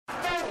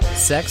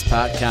Sex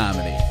Pot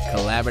Comedy,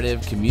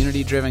 collaborative,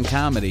 community-driven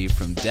comedy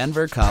from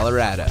Denver,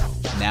 Colorado.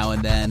 Now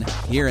and then,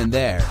 here and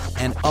there,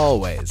 and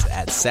always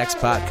at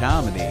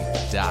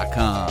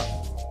sexpotcomedy.com.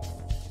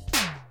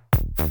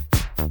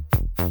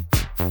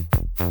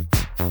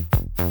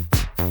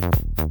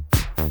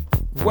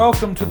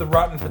 Welcome to the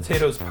Rotten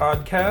Potatoes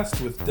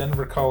podcast with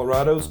Denver,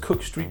 Colorado's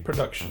Cook Street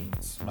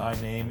Productions. My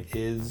name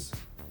is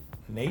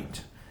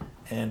Nate,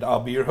 and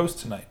I'll be your host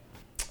tonight.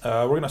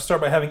 We're going to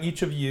start by having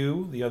each of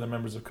you, the other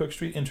members of Cook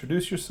Street,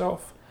 introduce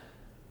yourself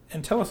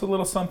and tell us a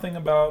little something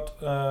about,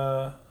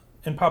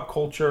 in pop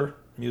culture,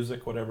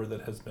 music, whatever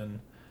that has been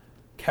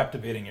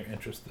captivating your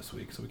interest this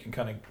week, so we can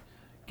kind of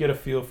get a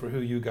feel for who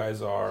you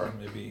guys are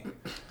and maybe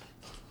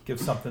give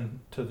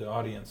something to the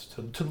audience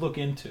to look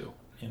into.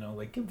 You know,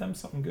 like, give them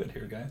something good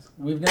here, guys.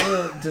 We've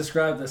never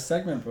described this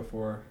segment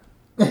before.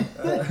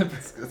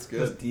 That's good.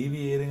 Just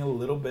deviating a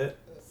little bit,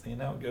 seeing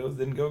how it goes.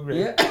 Didn't go great.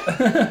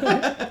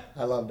 Yeah.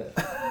 I loved it.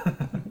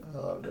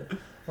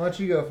 Why don't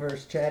you go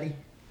first, Chatty?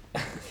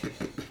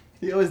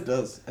 He always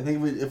does. I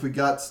think if we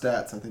got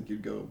stats, I think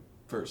you'd go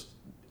first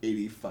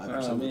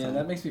 85% of the time.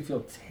 That makes me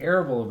feel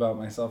terrible about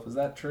myself. Is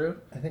that true?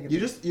 I think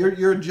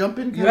You're a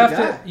jump-in kind of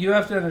guy. You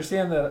have to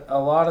understand that a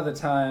lot of the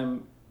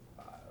time,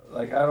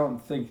 like, I don't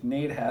think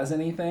Nate has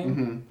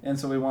anything, and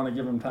so we want to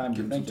give him time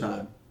to think about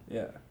it.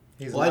 Yeah.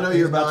 I know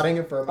you're about nodding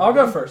affirmative. I'll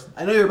go first.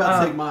 I know you're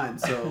about to take mine,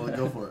 so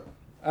go for it.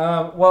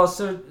 Well,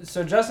 so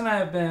Justin and I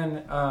have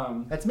been...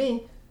 That's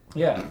me.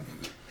 Yeah.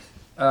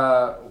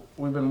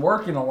 We've been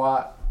working a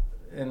lot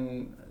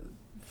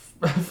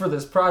for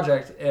this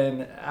project,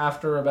 and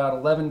after about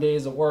 11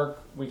 days of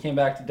work, we came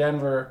back to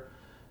Denver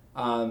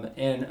and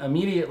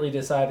immediately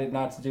decided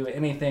not to do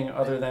anything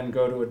other than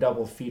go to a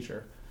double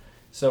feature.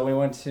 So we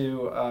went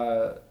to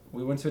a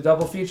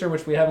double feature,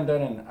 which we haven't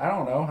done in I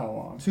don't know how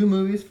long. 2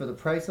 movies for the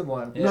price of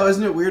 1. Yeah. No,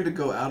 isn't it weird to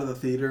go out of the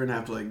theater and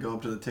have to go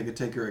up to the ticket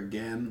taker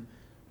again?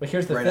 But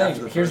here's the Right thing.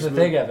 after the Here's first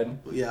the thing, movie? Evan.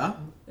 Yeah.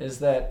 Is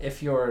that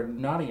if you're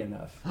naughty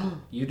enough,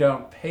 you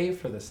don't pay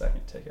for the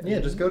second ticket. Yeah,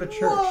 just go to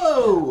church.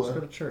 Whoa! Just go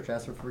to church.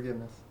 Ask for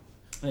forgiveness.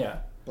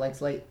 Yeah. Blank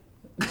slate.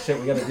 Shit,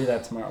 we got to do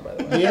that tomorrow, by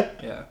the way.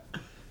 Yep. Yeah.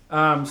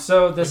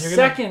 So the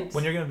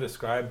When you're going to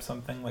describe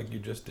something like you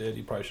just did,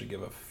 you probably should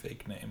give a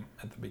fake name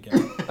at the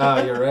beginning.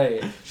 Oh, you're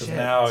right. Because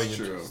now you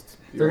True. just...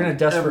 They're going to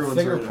dust for Everyone's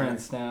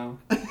fingerprints now.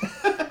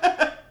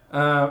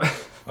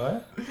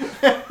 What?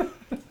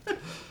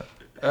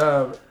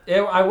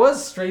 I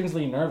was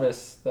strangely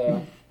nervous,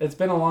 though. It's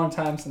been a long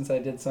time since I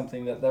did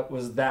something that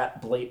was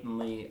that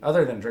blatantly,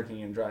 other than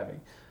drinking and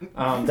driving,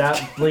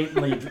 that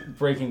blatantly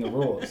breaking the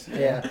rules.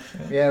 Yeah.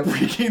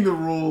 Breaking the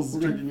rules,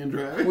 drinking and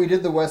driving. We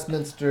did the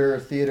Westminster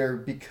Theater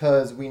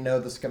because we know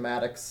the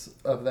schematics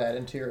of that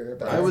interior.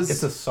 But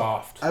It's a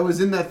soft... I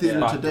was in that theater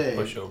spot to today,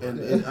 push over.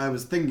 and I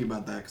was thinking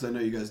about that because I know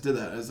you guys did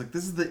that. I was like,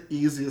 this is the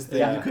easiest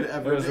thing you could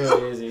ever It was do.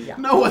 really easy. Yeah.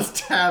 No one's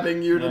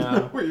tabbing you to No.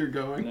 know where you're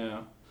going.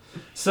 No.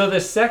 So the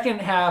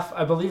second half,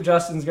 I believe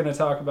Justin's going to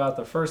talk about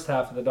the first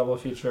half of the double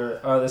feature.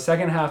 The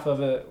second half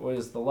of it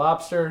was The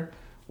Lobster,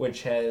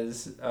 which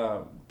has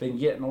been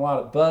getting a lot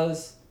of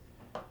buzz.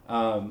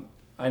 I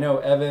know,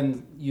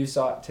 Evan, you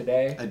saw it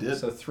today. I did.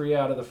 So 3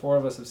 out of the 4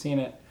 of us have seen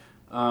it.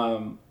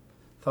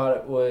 Thought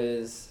it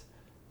was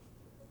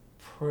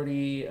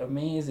pretty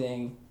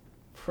amazing.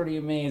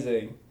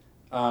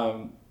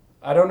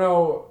 I don't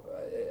know.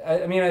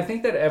 I mean, I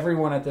think that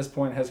everyone at this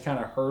point has kind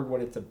of heard what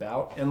it's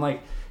about. And,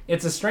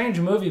 it's a strange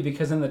movie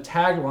because in the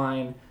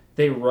tagline,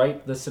 they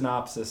write the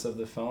synopsis of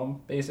the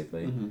film,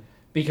 basically. Mm-hmm.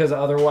 Because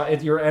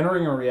otherwise, you're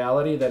entering a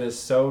reality that is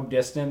so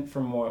distant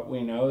from what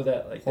we know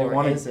that, they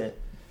want to... is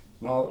it?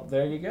 Well,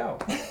 there you go.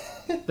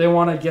 They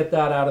want to get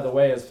that out of the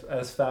way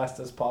as fast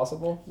as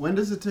possible. When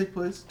does it take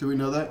place? Do we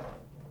know that?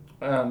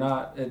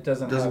 It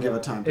doesn't give a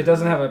time. It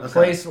doesn't have a Okay.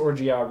 place or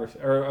geography,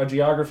 or a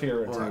geography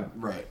or a time.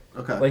 Right.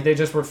 Okay. They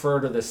just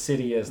refer to the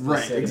city as the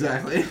city. Right.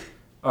 Exactly.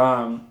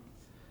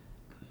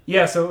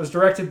 Yeah, so it was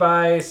directed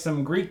by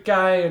some Greek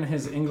guy in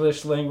his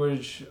English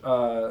language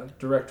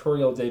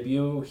directorial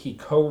debut. He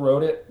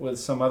co-wrote it with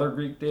some other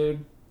Greek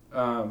dude.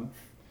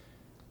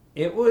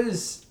 It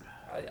was...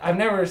 I've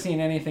never seen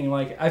anything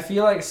like it. I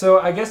feel like... So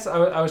I guess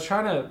I was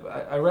trying to...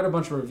 I read a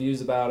bunch of reviews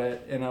about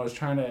it, and I was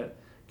trying to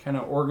kind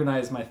of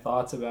organize my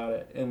thoughts about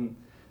it. And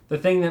the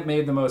thing that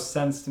made the most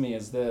sense to me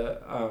is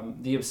the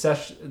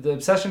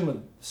obsession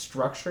with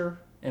structure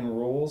and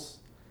rules,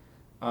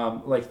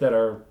 that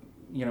are...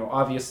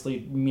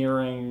 obviously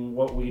mirroring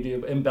what we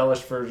do,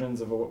 embellished versions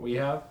of what we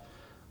have,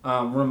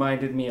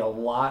 reminded me a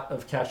lot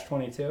of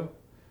Catch-22.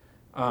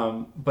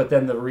 But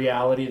then the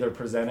reality they're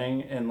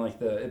presenting and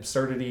the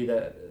absurdity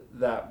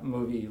that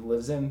movie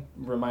lives in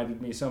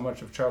reminded me so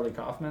much of Charlie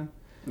Kaufman.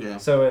 Yeah.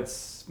 So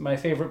it's my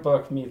favorite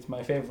book meets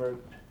my favorite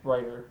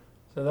writer.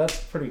 So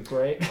that's pretty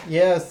great.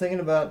 Yeah, I was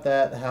thinking about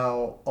that,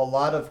 how a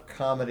lot of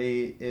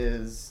comedy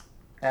is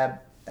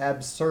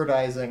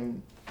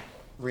absurdizing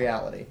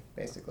reality,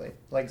 basically.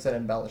 Like I said,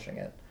 embellishing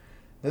it.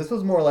 This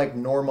was more like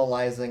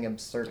normalizing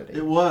absurdity.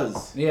 It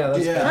was. Yeah,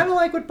 that's Kind of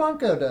like what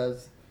Bunko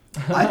does.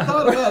 I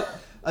thought about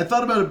I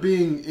thought about it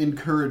being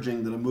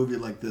encouraging that a movie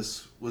like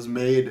this was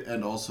made,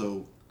 and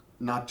also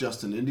not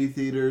just in indie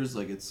theaters.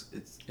 Like it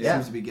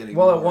seems to be getting.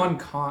 Well, more. it won.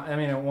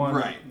 It won.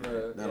 Right.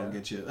 That'll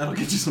get you. That'll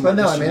get you some. But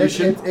no, I mean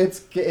distribution.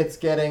 it's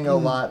getting a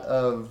lot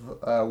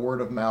of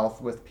word of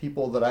mouth with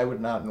people that I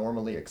would not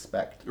normally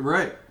expect.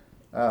 Right.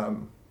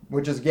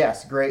 Which is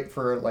great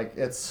for like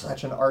it's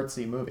such an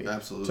artsy movie.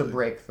 Absolutely. To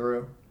break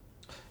through.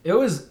 It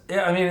was.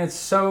 Yeah, I mean,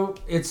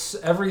 it's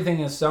everything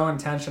is so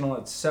intentional.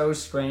 It's so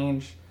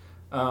strange.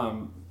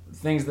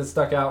 Things that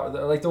stuck out,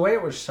 like the way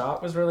it was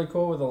shot, was really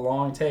cool with the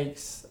long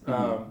takes.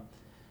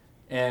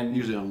 And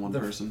usually on one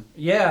person.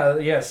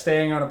 Yeah,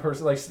 staying on a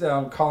person, like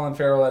Colin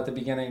Farrell at the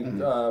beginning,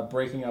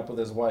 breaking up with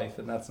his wife,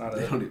 and that's not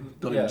They don't even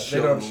they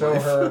show don't the show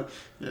wife. her.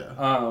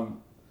 Yeah.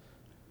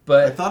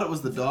 But I thought it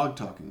was the dog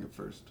talking at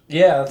first.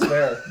 Yeah, that's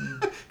fair.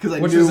 Because I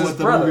Which knew was his what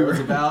the brother. movie was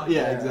about.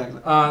 Yeah,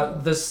 exactly.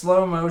 The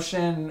slow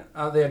motion,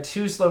 they had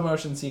 2 slow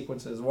motion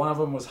sequences. One of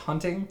them was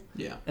hunting,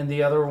 and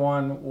the other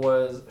one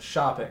was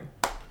shopping,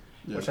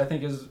 which I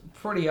think is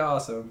pretty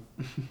awesome.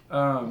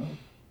 I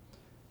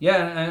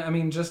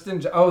mean, just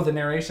the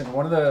narration.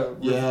 One of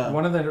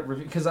the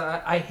because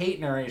I hate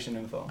narration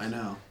in films. I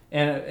know.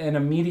 And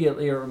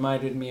immediately it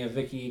reminded me of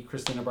Vicky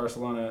Cristina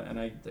Barcelona, and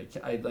I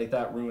like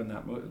that ruined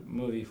that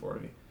movie for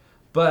me.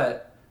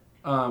 But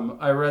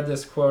I read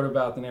this quote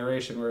about the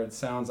narration where it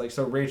sounds like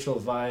Rachel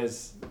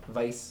Weisz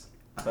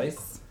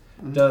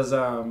does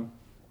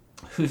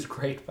who's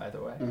great, by the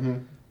way.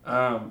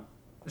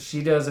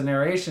 She does a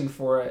narration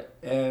for it,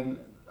 and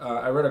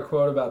I read a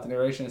quote about the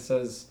narration. It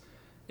says,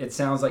 "It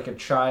sounds like a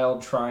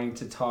child trying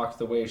to talk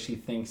the way she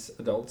thinks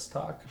adults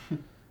talk,"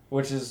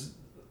 which is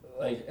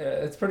like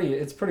it's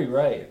pretty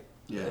right.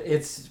 Yeah,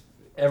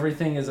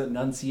 everything is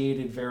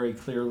enunciated very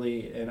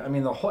clearly, and I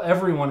mean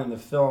everyone in the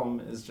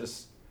film is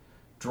just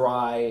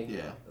dry,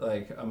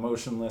 like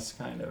emotionless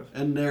kind of,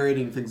 and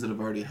narrating things that have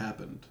already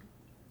happened.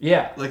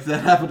 Yeah, like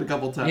that happened a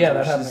couple times. Yeah,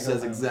 that happened. She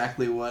says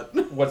exactly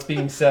what's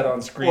being said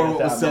on screen, or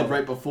what was said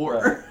right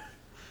before.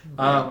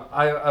 Right.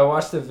 I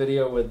watched a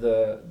video with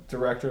the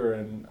director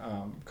and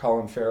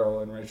Colin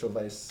Farrell and Rachel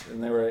Weisz,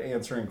 and they were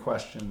answering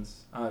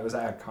questions. It was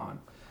AdCon,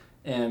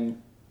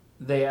 and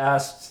they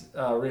asked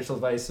Rachel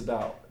Weisz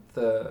about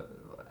the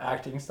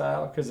acting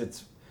style,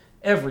 because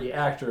every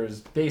actor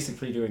is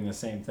basically doing the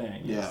same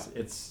thing.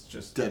 It's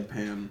just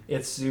deadpan.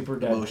 It's super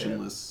deadpan.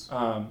 Emotionless.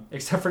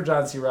 Except for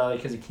John C. Reilly,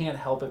 because he can't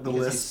help it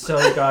because he's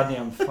so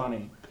goddamn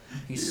funny.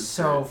 He's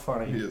so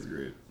funny. He is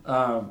great.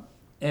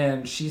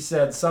 And she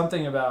said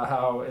something about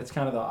how it's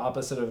kind of the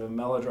opposite of a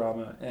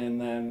melodrama,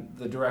 and then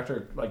the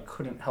director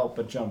couldn't help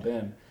but jump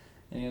in,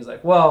 and he was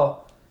like,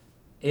 "Well,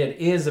 it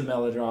is a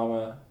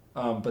melodrama,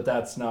 but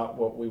that's not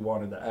what we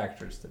wanted the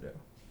actors to do."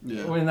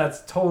 Yeah. I mean,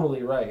 that's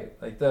totally right.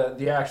 Like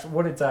the actual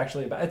what it's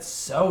actually about. It's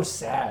so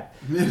sad,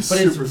 it's but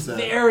super it's sad.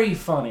 Very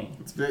funny.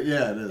 It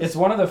is. It's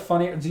one of the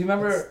funny. Do you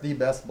remember? It's the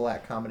best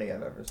black comedy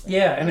I've ever seen.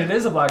 Yeah, and it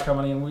is a black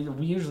comedy, and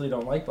we usually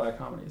don't like black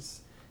comedies.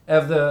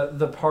 Of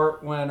the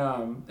part when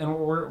and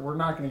we're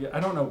not gonna get. I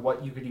don't know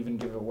what you could even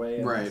give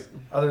away, right?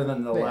 Other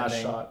than the last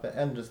ending, shot,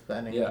 and just the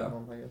ending. Yeah,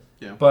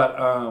 yeah. But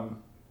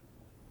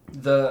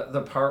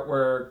the part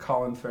where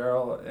Colin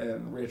Farrell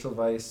and Rachel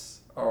Weisz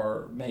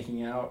are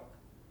making out.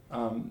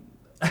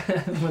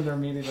 When they're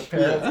meeting the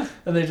parents,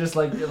 and they just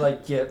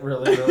get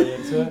really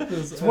into it.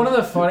 It's one of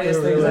the funniest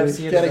things I've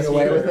seen. Getting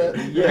away with it.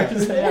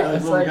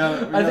 It's like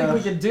I think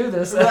we can do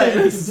this. Right, we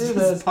can it's do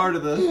this. Part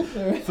of the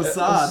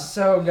facade. It's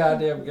so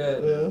goddamn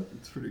good. Yeah,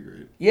 it's pretty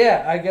great.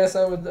 Yeah, I guess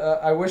I would.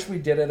 I wish we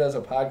did it as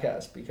a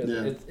podcast because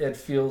it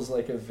feels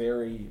like a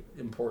very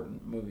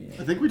important movie.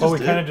 I think we just.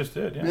 kind of just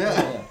did.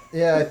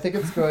 Yeah, I think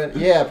it's going.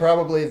 Yeah,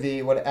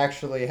 probably what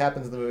actually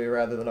happens in the movie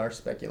rather than our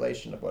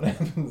speculation of what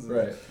happens.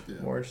 Right.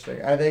 More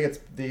interesting. I think it's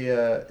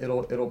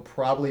it'll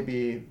probably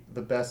be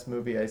the best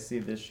movie I see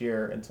this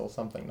year until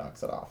something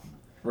knocks it off.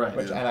 Right.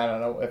 And I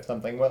don't know if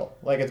something will.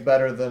 Like, it's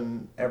better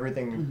than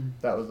everything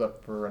that was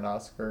up for an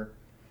Oscar.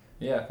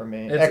 Yeah. For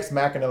me, Ex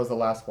Machina was the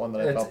last one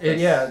that I felt.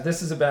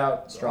 This is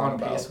about strong on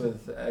pace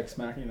with Ex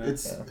Machina.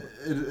 It's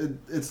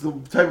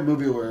the type of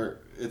movie where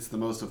it's the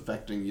most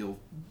affecting you'll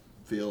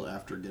feel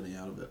after getting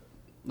out of it.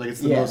 Like,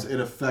 it's the most.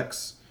 It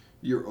affects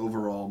your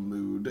overall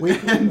mood.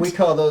 We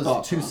call those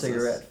 2 process.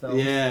 cigarette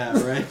films. Yeah,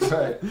 right.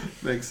 Right.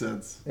 Makes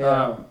sense.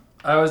 Yeah.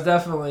 I was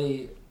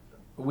definitely.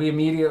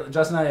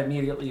 Justin and I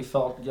immediately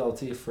felt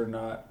guilty for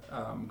not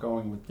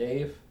going with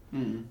Dave,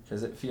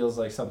 because it feels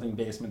like something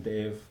Basement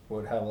Dave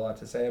would have a lot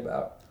to say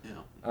about.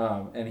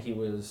 Yeah. And he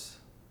was.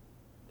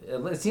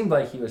 It seemed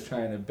like he was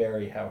trying to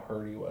bury how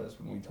hurt he was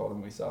when we told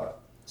him we saw it.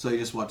 So you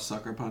just watched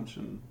Sucker Punch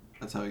and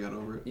that's how he got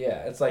over it?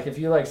 Yeah, it's like if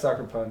you like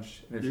Sucker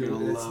Punch, and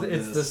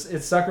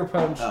it's Sucker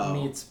Punch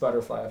meets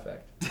Butterfly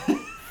Effect.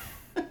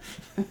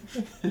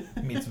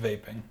 Meets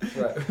vaping.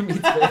 Right, meets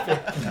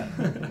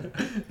vaping.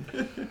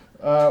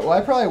 Well,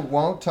 I probably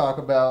won't talk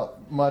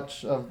about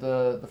much of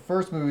the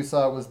first movie we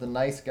saw was The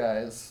Nice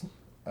Guys,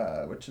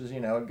 which is,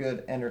 a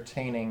good,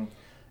 entertaining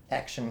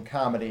action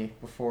comedy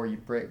before you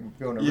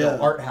go into Yeah.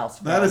 real art house.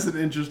 That film. is an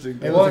interesting.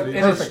 It Well, was a but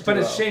perfect it's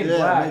duo. Shane Yeah, it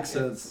Black. makes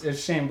sense. It's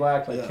Shane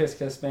Black, like Yeah. Kiss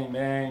Kiss Bang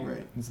Bang.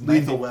 Right. It's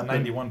Lethal Weapon.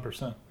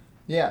 91%.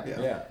 Yeah.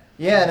 Yeah.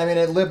 Yeah. And I mean,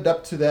 it lived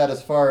up to that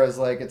as far as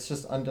like it's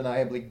just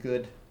undeniably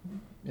good.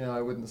 You know,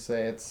 I wouldn't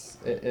say it's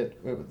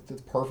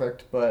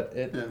perfect, but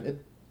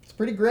it's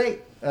pretty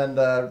great. And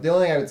the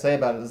only thing I would say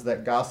about it is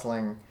that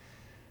Gosling,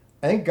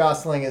 I think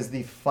Gosling is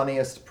the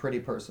funniest pretty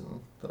person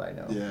that I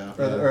know. Yeah.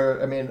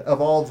 Or I mean,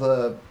 of all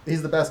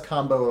he's the best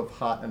combo of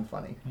hot and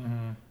funny.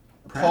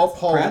 Pratt's,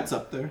 Pratt's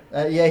up there.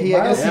 I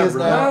guess he is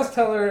now. Miles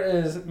Teller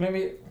is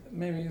maybe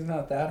he's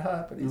not that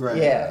hot, but he's Right.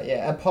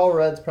 Yeah, and Paul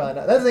Rudd's probably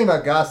not. That's the thing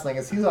about Gosling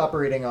is he's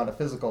operating on a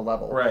physical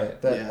level,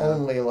 Right. That Yeah.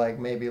 only like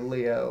maybe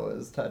Leo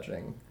is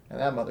touching, and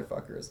that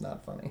motherfucker is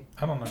not funny.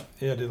 I don't know.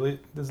 Yeah,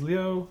 does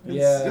Leo? It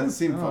doesn't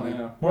seem funny.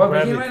 Know. More Well, but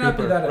Bradley he might Cooper. not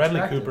be that Bradley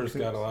attractive. Cooper's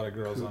got a lot of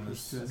girls on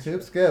his.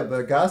 Coop's good,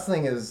 but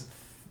Gosling is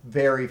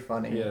very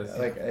funny. He is.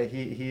 Like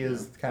he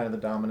is kind of the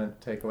dominant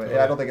takeaway.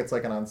 Yeah. I don't think it's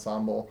like an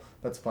ensemble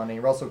that's funny.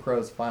 Russell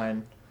Crowe's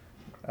fine,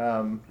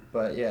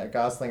 but yeah,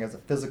 Gosling as a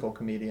physical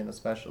comedian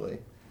especially.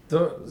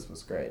 This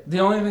was great.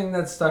 The only thing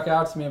that stuck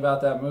out to me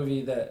about that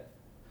movie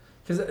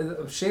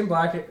because Shane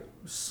Black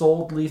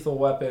sold Lethal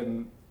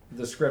Weapon,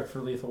 the script for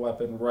Lethal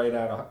Weapon, right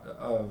out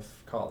of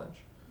college.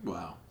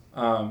 Wow.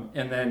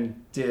 And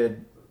then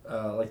did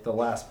like The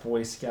Last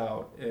Boy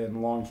Scout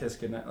and Long Kiss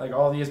Goodnight, like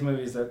all these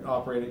movies that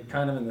operated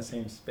kind of in the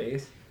same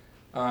space.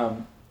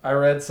 I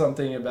read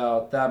something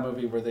about that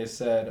movie where they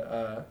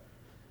said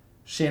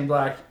Shane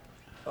Black,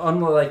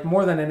 unlike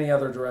more than any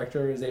other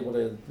director, is able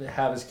to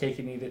have his cake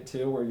and eat it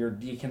too, where you're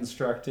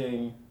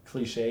deconstructing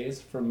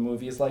cliches from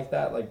movies like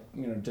that, like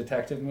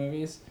detective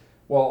movies,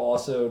 while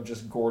also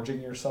just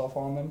gorging yourself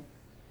on them.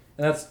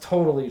 And that's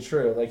totally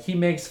true. Like, he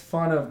makes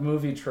fun of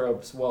movie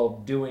tropes while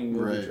doing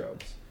movie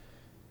tropes,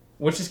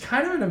 which is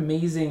kind of an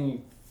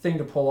amazing thing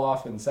to pull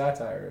off in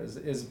satire.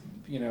 Is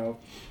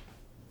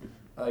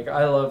like,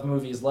 I love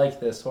movies like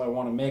this, so I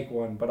want to make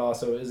one, but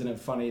also, isn't it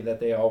funny that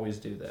they always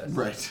do this?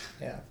 Right.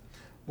 Yeah.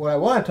 What I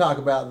want to talk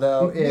about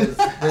though is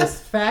this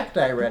fact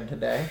I read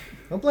today.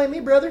 Don't blame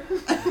me, brother.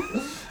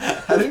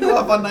 I didn't go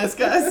up on nice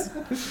guys.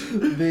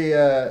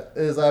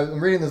 I'm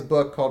reading this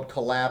book called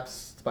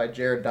Collapse. It's by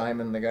Jared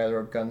Diamond, the guy that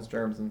wrote Guns,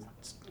 Germs, and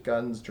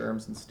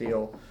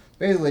Steel. It's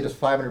basically just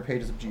 500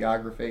 pages of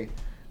geography,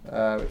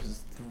 which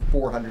is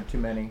 400 too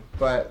many.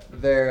 But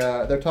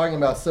they're talking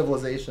about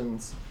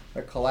civilizations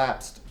that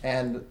collapsed,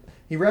 and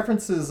he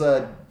references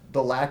the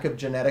lack of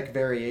genetic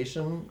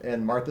variation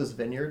in Martha's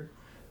Vineyard.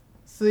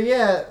 So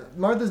yeah,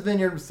 Martha's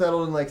Vineyard was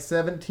settled in like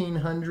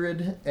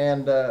 1700,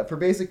 and for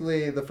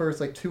basically the first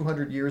like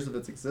 200 years of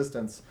its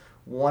existence,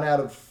 1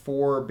 out of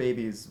 4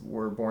 babies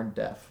were born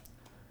deaf,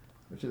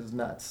 which is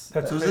nuts.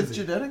 That's So is crazy. it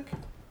genetic?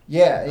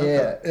 Yeah,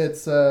 Okay.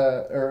 it's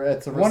a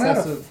recessive. 1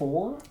 out of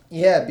 4?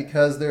 Yeah,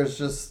 because there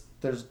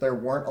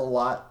wasn't a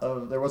lot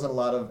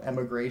of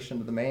emigration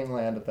to the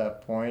mainland at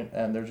that point,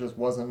 and there just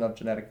wasn't enough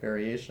genetic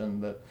variation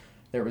that.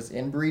 There was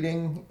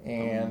inbreeding,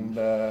 and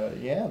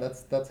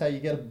that's how you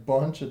get a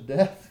bunch of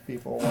deaf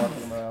people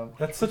walking around.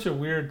 That's such a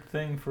weird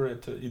thing for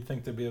it to. You'd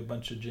think there'd be a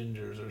bunch of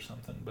gingers or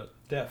something, but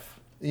deaf.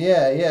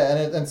 Yeah,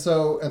 and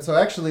so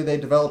actually they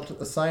developed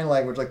a sign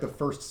language, like the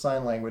first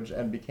sign language,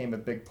 and became a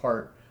big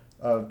part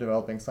of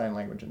developing sign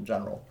language in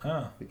general,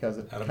 because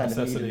it Out of kind of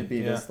needed necessity, to be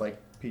yeah. this like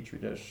petri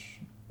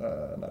dish,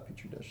 not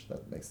petri dish.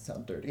 That makes it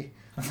sound dirty.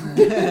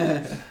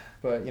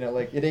 But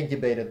like it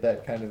incubated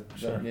that kind of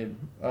Sure. that need.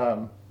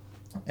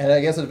 And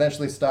I guess it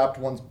eventually stopped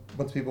once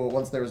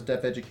there was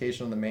deaf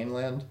education on the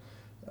mainland.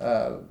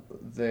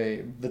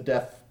 The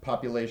deaf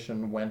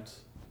population went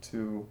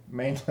to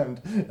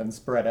mainland and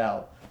spread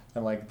out,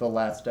 and like the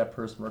last deaf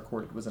person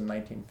recorded was in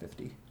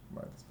 1950,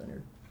 Martha's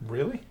Vineyard.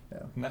 Really?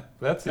 Yeah.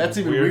 That's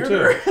even weird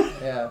weirder. too.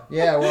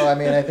 Yeah. Well, I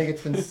mean, I think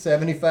it's been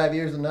 75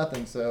 years of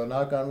nothing, so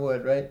knock on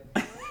wood, right?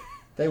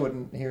 They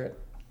wouldn't hear it.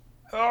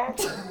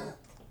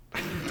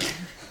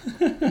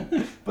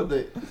 But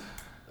they.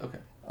 Okay.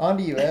 On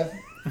to you, Ev.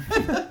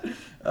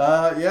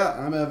 Yeah,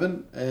 I'm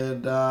Evan,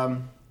 and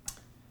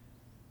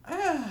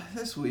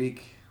this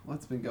week,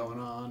 what's been going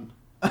on?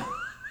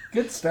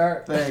 Good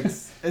start.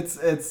 Thanks.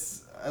 It's.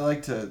 I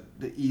like to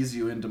ease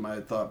you into my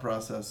thought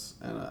process,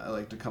 and I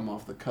like to come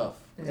off the cuff.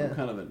 Yeah. I'm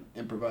kind of an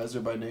improviser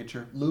by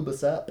nature. Lube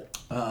us up.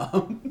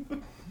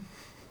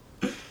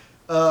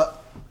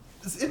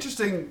 This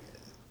interesting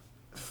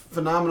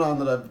phenomenon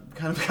that I've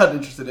kind of gotten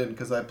interested in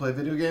because I play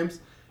video games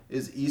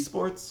is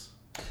esports.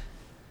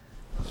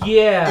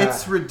 Yeah.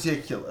 It's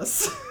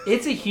ridiculous.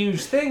 It's a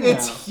huge thing now.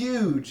 It's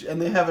huge,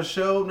 and they have a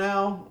show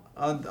now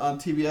on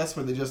TBS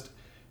where they just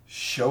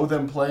show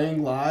them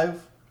playing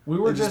live. We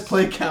were They just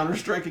play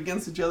Counter-Strike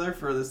against each other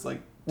for this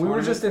like. We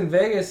were just in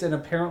Vegas, and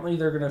apparently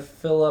they're going to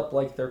fill up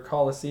like their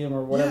Coliseum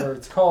or whatever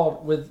it's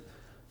called with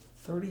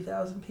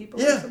 30,000 people.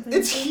 Or Yeah, something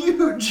it's like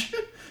that. huge.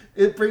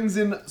 It brings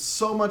in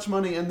so much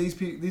money, and these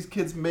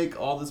kids make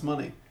all this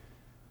money.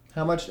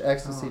 How much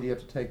ecstasy do you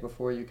have to take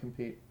before you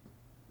compete?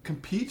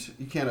 Compete?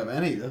 You can't have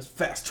any. That's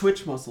fast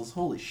twitch muscles.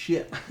 Holy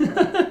shit.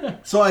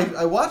 So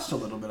I watched a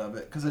little bit of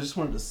it because I just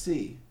wanted to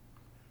see.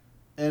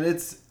 and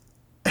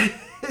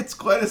it's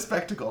quite a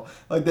spectacle.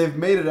 Like they've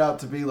made it out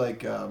to be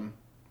like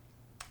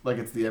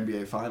it's the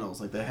NBA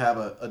Finals. Like they have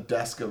a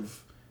desk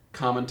of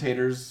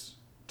commentators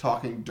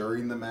talking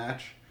during the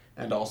match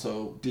and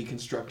also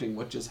deconstructing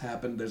what just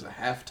happened. There's a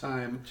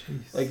halftime.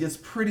 Jeez. Like it's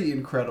pretty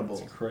incredible.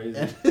 It's crazy.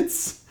 And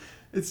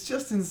it's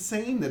just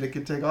insane that it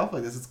could take off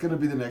like this. It's going to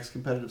be the next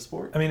competitive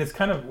sport. I mean, it's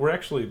kind of, we're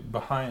actually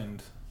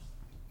behind.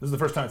 This is the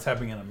first time it's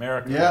happening in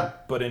America. Yeah.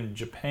 But in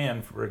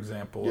Japan, for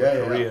example, Yeah,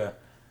 or Korea,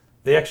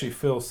 they actually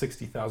fill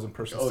 60,000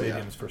 person stadiums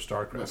yeah. for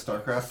StarCraft.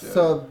 StarCraft, yeah.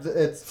 So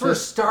it's For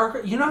just,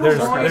 StarCraft, you know how There's-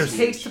 long it there's-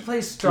 takes to play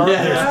StarCraft?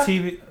 There's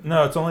TV.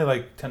 No, it's only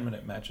like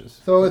 10-minute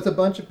matches. so it's a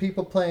bunch of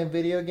people playing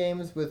video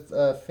games with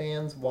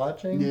fans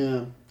watching.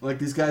 Yeah. Like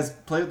these guys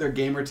play with their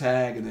gamer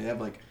tag and they have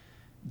like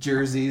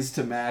jerseys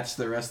to match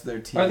the rest of their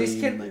team. Are these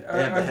kids- Like,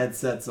 they have the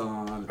headsets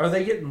on. Are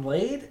they getting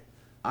laid?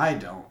 I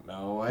don't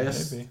know.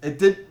 Maybe. It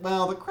did.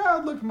 Well, the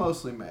crowd looked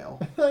mostly male.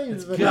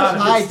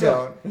 gotta be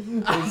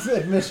don't. His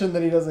admission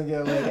that he doesn't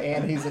get laid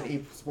and he's an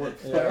esports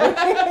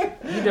player.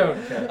 You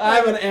don't care.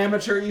 I'm an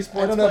amateur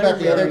esports I don't know player.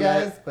 about the other I mean,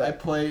 guys, but I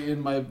play in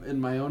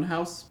my own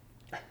house.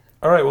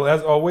 All right, well,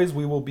 as always,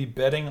 we will be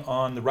betting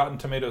on the Rotten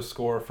Tomatoes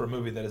score for a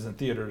movie that is in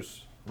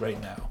theaters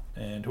right now.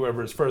 And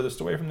whoever is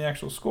furthest away from the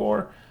actual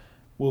score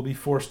will be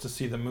forced to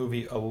see the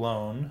movie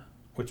alone,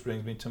 which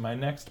brings me to my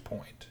next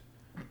point.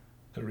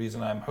 The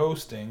reason I'm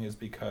hosting is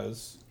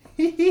because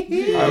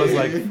I was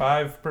like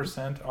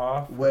 5%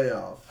 off Way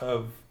off.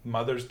 of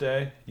Mother's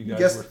Day. You guys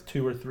guessed- were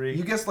 2 or 3.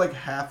 You guessed like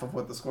half of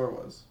what the score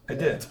was. I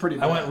did. It's pretty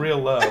I went bad. real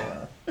low,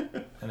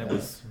 and it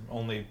was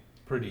only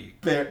pretty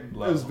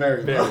low. It was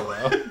very low.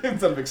 low.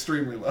 Instead of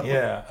extremely low.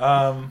 Yeah.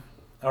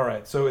 All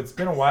right. So it's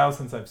been a while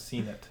since I've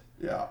seen it,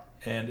 Yeah.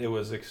 and it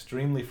was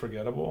extremely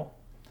forgettable.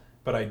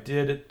 But I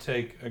did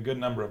take a good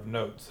number of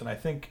notes, and I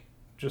think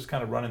just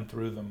kind of running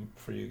through them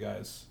for you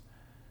guys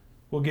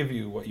will give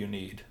you what you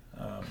need.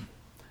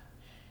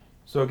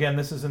 So again,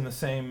 this is in the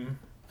same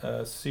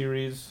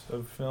series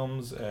of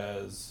films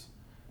as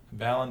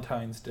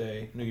Valentine's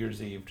Day, New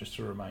Year's Eve, just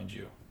to remind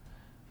you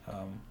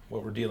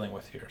what we're dealing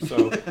with here.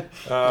 So, What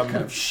kind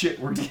of shit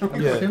we're dealing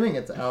I'm Yeah. assuming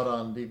it's out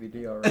on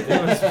DVD already.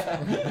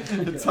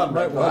 It's on I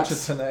might Redbox. watch it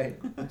tonight.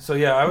 so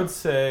yeah, I would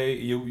say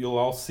you'll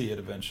all see it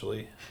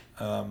eventually.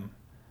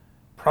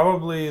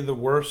 Probably the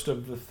worst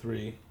of the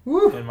three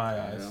in my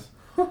eyes.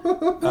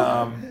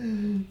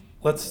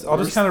 I'll just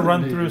Worse kind of than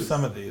run through news.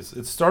 some of these.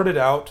 It started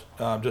out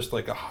just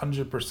like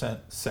 100%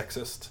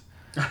 sexist,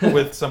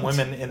 with some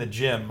women in a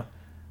gym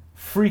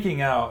freaking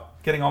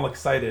out, getting all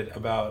excited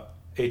about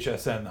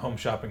HSN, the Home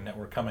Shopping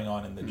Network, coming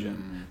on in the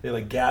gym. They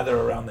like gather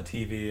around the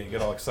TV and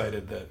get all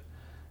excited that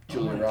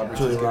Julia Roberts.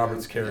 Julia is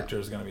Roberts' gonna- character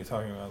is going to be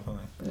talking about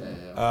something.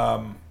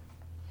 Yeah.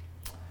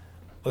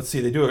 Let's see,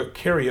 they do a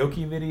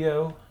karaoke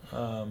video.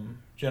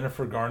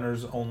 Jennifer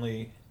Garner's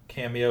only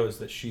cameo is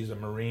that she's a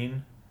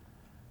Marine,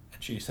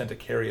 and she sent a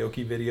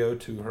karaoke video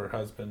to her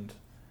husband,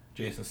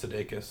 Jason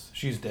Sudeikis.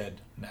 She's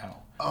dead now.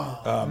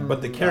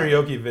 But the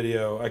karaoke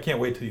video, I can't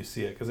wait till you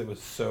see it because it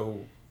was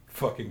so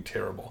fucking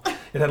terrible.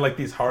 It had like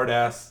these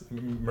hard-ass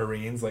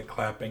Marines like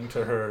clapping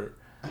to her,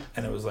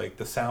 and it was like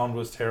the sound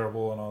was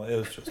terrible and all. It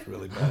was just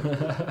really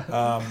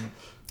bad.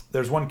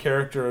 There's one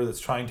character that's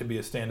trying to be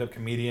a stand-up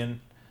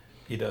comedian.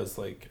 He does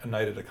like a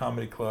night at a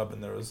comedy club,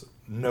 and there was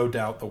no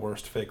doubt the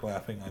worst fake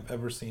laughing I've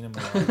ever seen in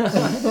my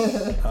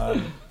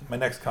life. My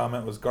next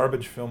comment was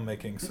garbage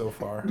filmmaking so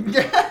far.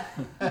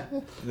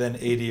 Then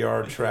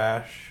ADR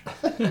trash.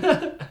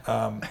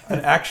 An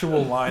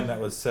actual line that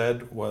was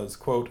said was,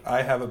 quote,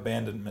 "I have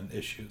abandonment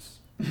issues."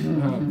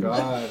 Oh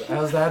God,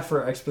 how's that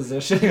for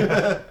exposition?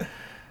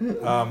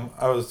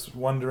 I was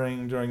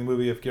wondering during the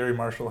movie if Gary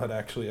Marshall had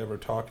actually ever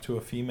talked to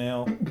a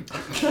female.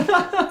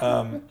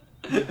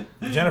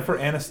 Jennifer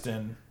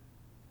Aniston,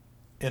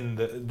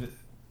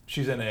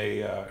 she's in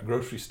a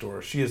grocery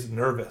store. She is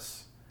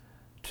nervous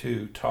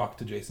to talk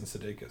to Jason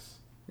Sudeikis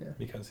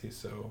because he's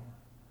so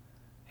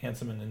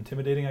handsome and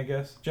intimidating, I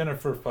guess.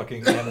 Jennifer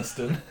fucking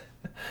Aniston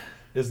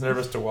is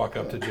nervous to walk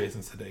up to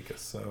Jason Sudeikis.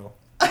 So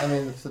I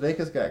mean,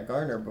 Sudeikis got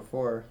Garner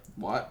before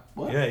What?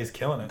 yeah, he's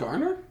killing it.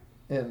 Garner?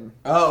 in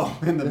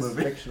In the this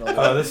movie. fictional.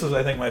 This was,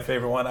 I think, my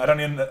favorite one. I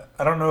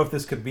don't know if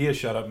this could be a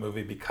shut up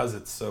movie because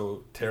it's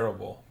so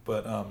terrible.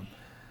 But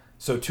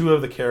so two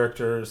of the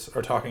characters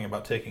are talking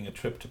about taking a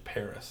trip to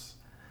Paris.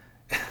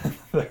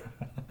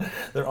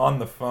 They're on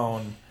the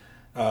phone.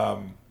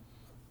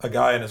 A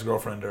guy and his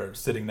girlfriend are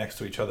sitting next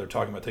to each other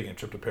talking about taking a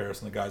trip to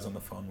Paris, and the guy's on the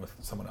phone with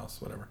someone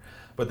else, whatever.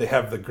 But they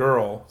have the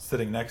girl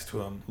sitting next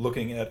to him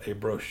looking at a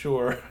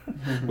brochure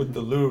with the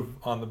Louvre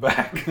on the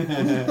back.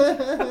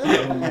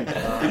 Oh my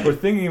God. We're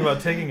thinking about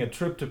taking a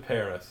trip to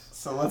Paris.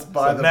 So let's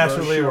buy So the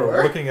naturally, brochure.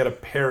 we're looking at a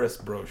Paris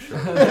brochure.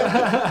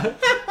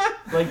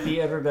 Like the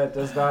internet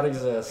does not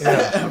exist.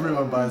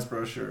 Everyone buys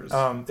brochures.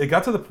 It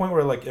got to the point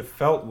where like it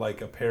felt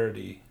like a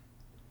parody.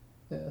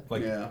 Yeah.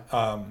 Like Yeah.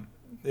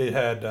 it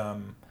had.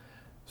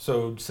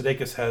 So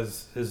Sudeikis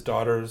has his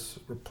daughters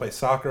play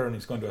soccer, and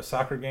he's going to a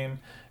soccer game,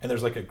 and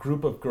there's like a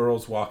group of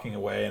girls walking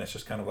away, and it's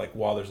just kind of like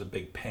while there's a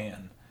big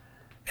pan,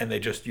 and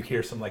you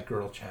hear some like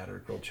girl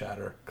chatter,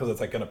 because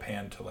it's like going to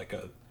pan to like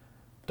a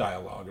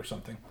dialogue or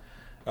something.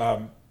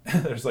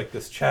 There's like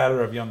this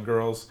chatter of young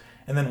girls,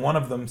 and then one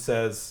of them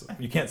says,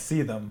 you can't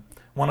see them,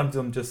 one of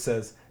them just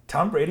says,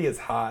 Tom Brady is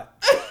hot.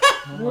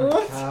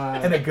 Oh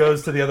God. And it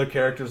goes to the other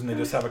characters and they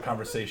just have a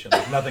conversation.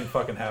 Like nothing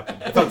fucking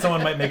happened. I thought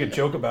someone might make a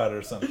joke about it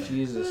or something.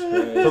 Jesus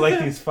Christ. But like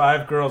these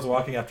 5 girls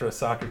walking after a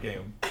soccer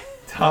game.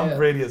 Tom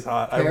Brady is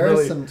hot.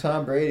 Paris and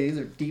Tom Brady, these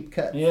are deep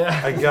cuts.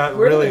 Yeah. I got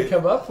Where really... did they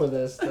come up with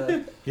this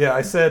stuff? Yeah,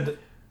 I said...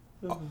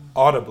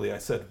 Audibly, I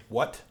said,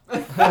 what?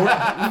 14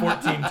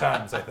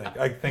 times, I think.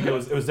 I think it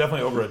was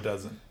definitely over a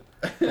dozen.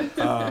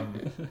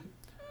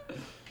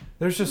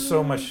 There's just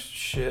so much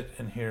shit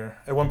in here.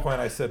 At one point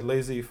I said,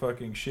 lazy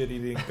fucking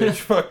shit-eating bitch,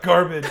 fuck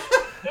garbage.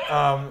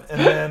 And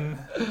then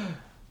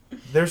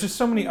there's just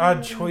so many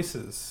odd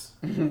choices.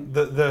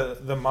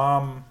 The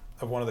mom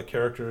of one of the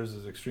characters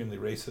is extremely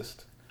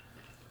racist.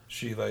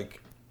 She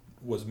like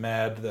was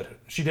mad that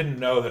she didn't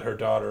know that her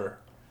daughter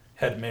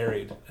had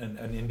married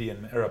an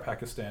Indian or a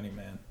Pakistani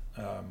man,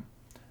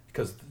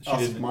 because she Asif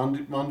didn't.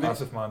 Mandvi?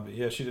 Asif Mandvi.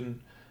 Yeah, she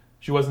didn't.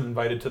 She wasn't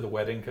invited to the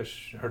wedding because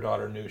her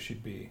daughter knew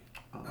she'd be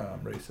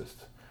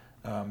racist.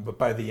 But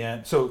by the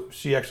end, so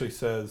she actually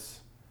says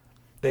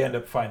they end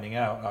up finding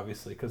out,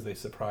 obviously, because they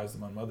surprised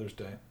them on Mother's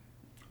Day.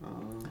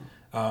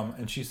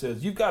 And she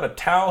says, "You've got a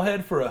towel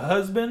head for a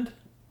husband."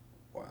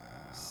 Wow.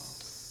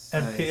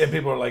 And, and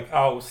people are like,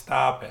 "Oh,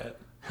 stop it."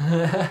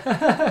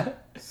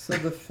 So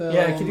the film.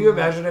 Yeah, can you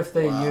imagine if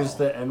they used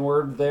the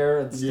N-word there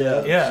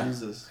instead? Yeah.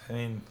 Jesus. I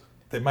mean,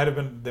 they might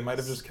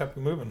have just kept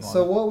moving on.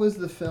 So what was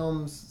the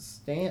film's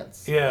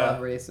stance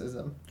on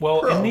racism?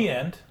 Well, in the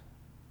end,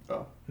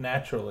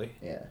 naturally,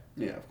 Yeah,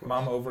 of course.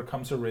 Mom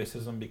overcomes her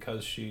racism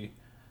because she,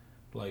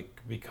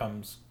 like,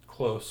 becomes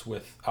close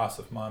with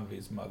Asif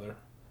Mandvi's mother,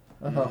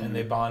 and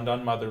they bond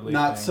on motherly.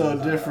 Not things.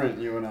 so different,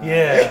 you and I.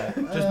 Yeah,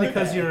 just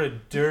because you're a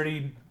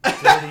dirty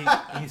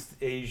East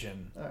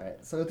Asian. all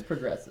right. So it's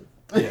progressive.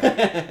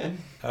 Yeah.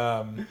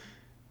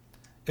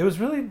 It was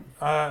really.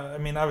 I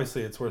mean,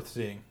 obviously, it's worth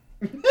seeing.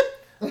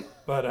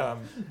 But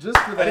Just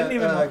for I that didn't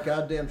even know.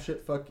 goddamn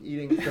shit fuck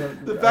eating.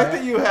 The fact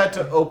that you had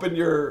to open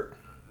your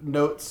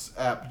notes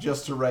app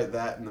just to write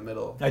that in the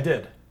middle I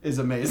did. is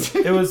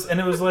amazing. It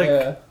was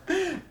like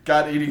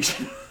God eating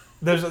shit.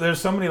 there's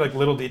so many like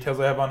little details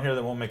I have on here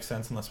that won't make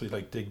sense unless we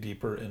like dig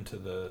deeper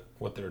into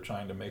what they're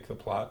trying to make the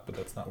plot. But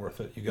that's not worth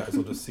it. You guys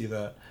will just see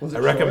that. Was it I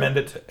recommend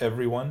it to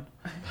everyone.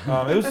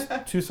 It was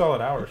 2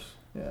 solid hours.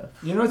 Yeah.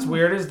 You know what's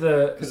weird is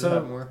Could've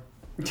had more.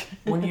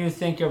 when you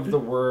think of the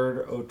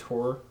word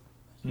auteur,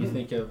 you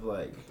think of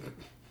like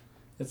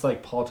it's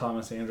like Paul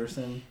Thomas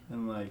Anderson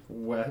and like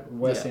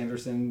Wes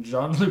Anderson,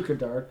 Jean-Luc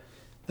Godard.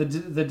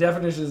 The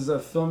definition is a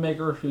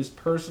filmmaker whose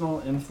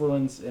personal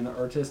influence and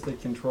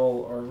artistic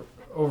control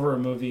over a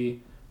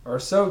movie are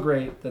so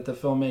great that the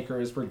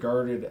filmmaker is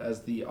regarded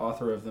as the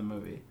author of the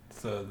movie.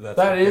 So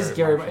that is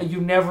Gary. You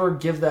never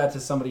give that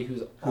to somebody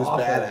who's awful.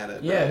 bad at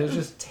it. Yeah, who's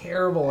just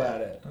terrible at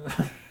it.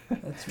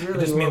 That's really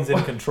It just means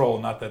in control,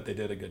 not that they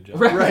did a good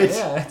job. right.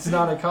 Yeah, it's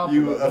not a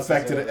compliment. You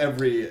affected necessarily.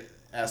 every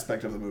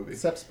aspect of the movie.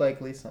 Except Spike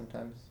Lee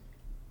sometimes.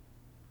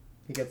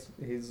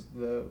 He's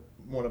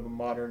one of the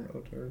modern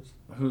auteurs.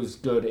 Who's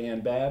good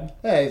and bad.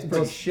 Hey, he's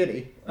pretty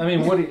shitty. I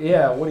mean, Woody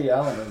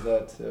Allen is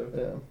that too.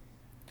 Yeah.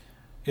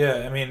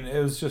 Yeah, I mean,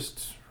 it was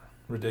just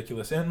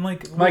ridiculous. And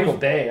like Michael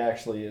Bay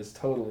actually is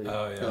totally.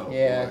 Oh yeah. Oh.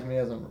 Yeah, I mean, he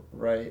doesn't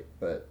write,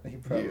 but he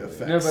probably.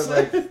 No, but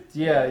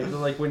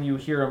like when you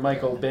hear a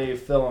Michael Bay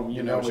film,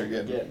 you know what you're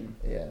getting.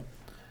 Yeah.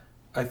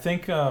 I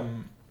think I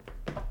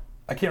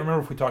can't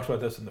remember if we talked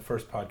about this in the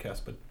first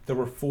podcast, but there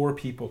were 4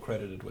 people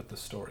credited with the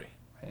story.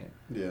 Right.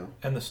 Yeah.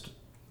 And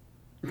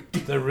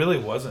there really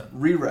wasn't.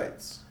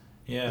 Rewrites.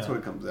 Yeah. That's what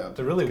it comes down to.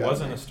 There really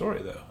wasn't a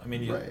story, though. I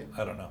mean, Right.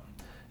 I don't know.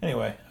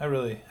 Anyway, I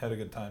really had a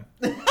good time.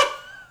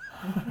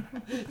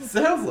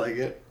 Sounds like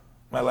it.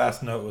 My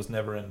last note was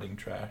never-ending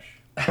trash.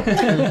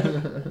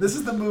 This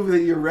is the movie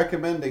that you're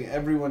recommending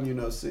everyone you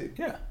know see.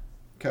 Yeah.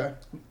 Okay.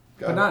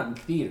 But not in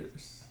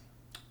theaters.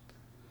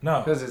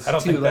 No, 'Cause it's I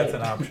don't too think that's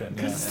late. an option.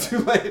 Yeah. It's too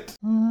late.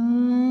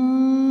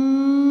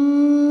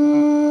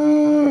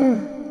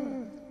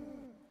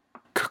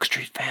 Cook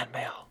Street fan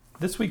mail.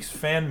 This week's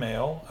fan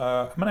mail,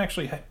 I'm going to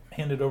actually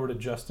hand it over to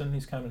Justin.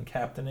 He's kind of been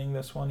captaining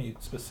this one. He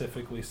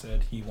specifically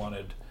said he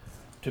wanted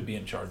to be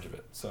in charge of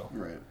it. So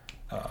Right.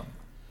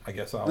 I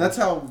guess I'll... That's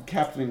how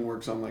captaining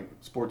works on like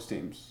sports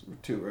teams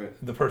too,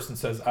 right? The person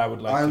says, I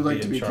would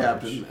like to be in charge.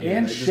 captain.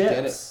 And they just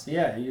get ships.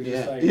 Yeah, you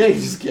just like. Yeah, you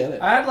just get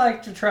it. I'd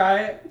like to try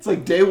it. It's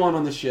like day one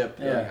on the ship.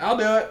 You're Yeah. like, I'll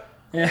do it.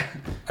 Yeah.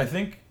 I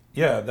think,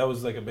 yeah, that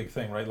was like a big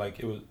thing, right? Like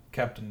it was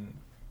Captain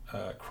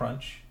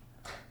Crunch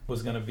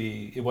was going to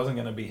be, it wasn't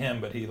going to be him,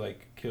 but he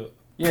like killed.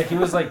 Yeah, he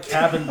was like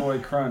Cabin Boy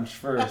Crunch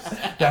first.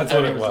 That's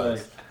what it He was.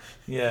 like,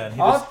 Yeah, and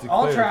he I'll just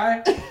declared,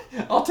 try.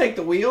 I'll take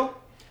the wheel.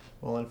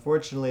 Well,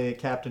 unfortunately, the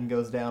captain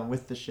goes down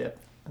with the ship,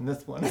 and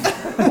this one,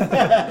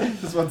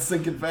 This one's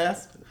sinking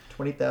fast.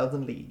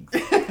 20,000 leagues.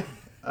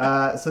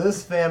 So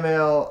this fan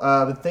mail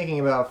I've been thinking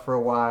about for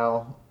a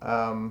while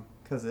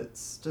because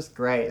it's just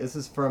great. This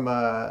is from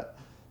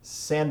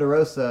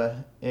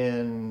Sanderosa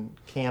in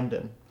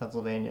Camden,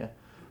 Pennsylvania.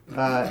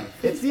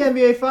 It's the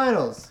NBA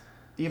Finals,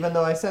 even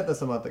though I said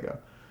this a month ago.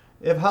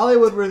 If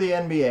Hollywood were the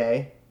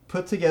NBA,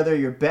 put together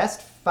your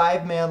best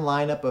 5-man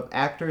lineup of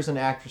actors and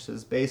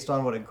actresses based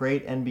on what a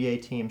great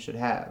NBA team should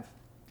have.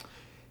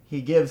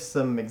 He gives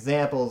some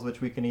examples which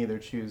we can either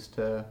choose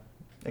to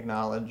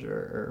acknowledge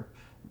or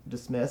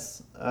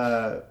dismiss.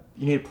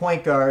 You need a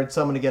point guard,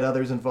 someone to get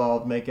others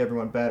involved, make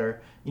everyone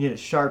better. You need a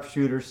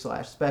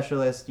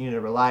sharpshooter/specialist. You need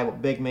a reliable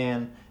big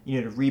man. You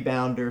need a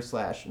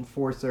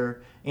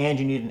rebounder/enforcer. And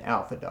you need an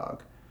alpha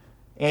dog.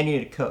 And you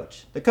need a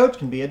coach. The coach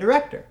can be a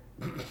director.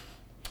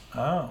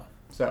 Oh.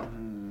 So,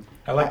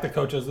 I like the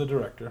coach as the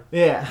director.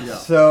 yeah.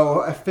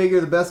 So I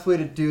figure the best way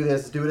to do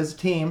this is do it as a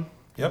team.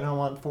 Yep. You don't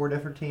want 4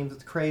 different teams.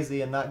 It's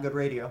crazy and not good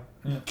radio.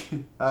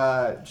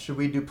 Yeah. Should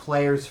we do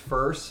players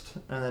first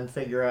and then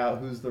figure out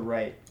who's the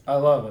right I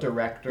love it.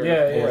 director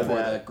Yeah, For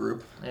that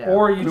group. Yeah.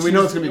 Or you I mean, choose, we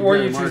know it's gonna be or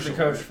Barry you choose the Marshall,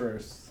 coach right?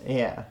 first.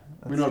 Yeah.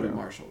 We know it'll be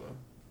Marshall, though.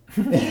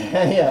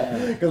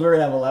 Yeah, because we're going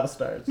to have a lot of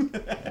stars.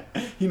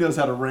 He knows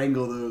how to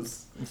wrangle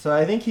those. So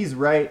I think he's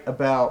right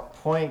about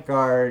point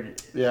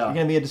guard. Yeah. You're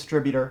going to be a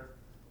distributor,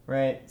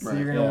 right? So Right,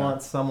 you're going to yeah.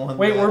 want someone.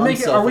 Wait, that- are we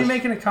Unselfish.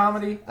 making a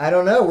comedy? I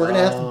don't know. We're going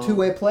to have Oh. some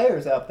two-way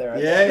players out there.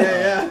 I think.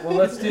 Yeah. Well,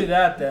 let's do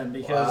that then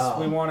because Wow.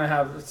 we want to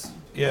have.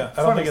 Yeah,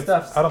 Funny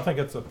stuff. I don't think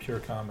it's a pure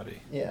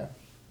comedy. Yeah.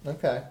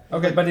 Okay.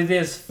 Okay, but it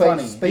is But,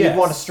 funny. but Yes. you'd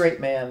want a straight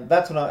man.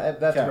 That's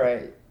Okay.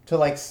 right. To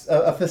like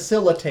a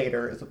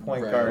facilitator is a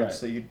point Right, guard, right.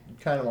 so you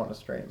kind of want a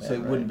straight man. So it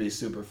right? wouldn't be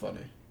super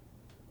funny.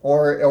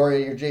 Or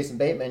you're Jason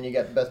Bateman. You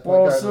got the best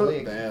point Well, guard so- in the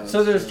league. Yeah,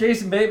 So there's that's true.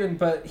 Jason Bateman,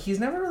 but he's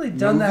never really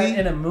done that Movie?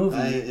 in a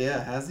movie.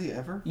 Yeah, has he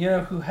ever? You know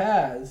who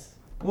has?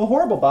 Well,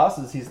 Horrible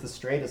Bosses. He's the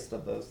straightest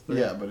of those three.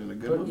 Yeah, but in a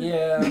good But movie.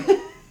 yeah.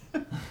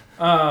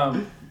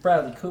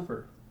 Bradley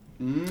Cooper.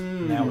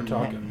 Now we're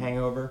talking.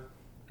 Hangover.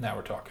 Now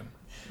we're talking.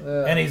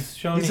 Uh, And he's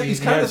shown He's he kind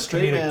of the has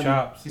straight comedic man.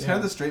 chops. He's yeah. kind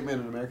of the straight man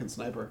in American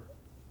Sniper.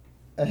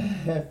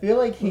 I feel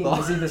like he.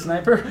 Is he the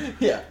sniper?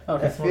 Yeah. I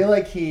Okay, feel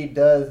like he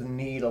does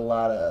need a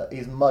lot of.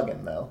 He's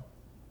mugging though.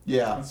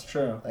 Yeah. that's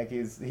true. Like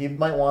he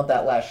might want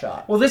that last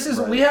shot. Well, this is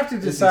Right. we have to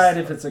This decide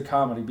is- if it's a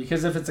comedy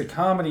because if it's a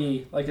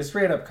comedy, like a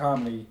straight up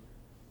comedy,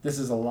 this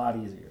is a lot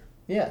easier.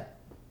 Yeah.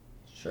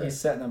 Sure. He's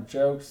setting up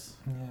jokes.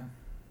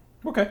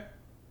 Yeah. Okay.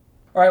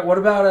 All right, what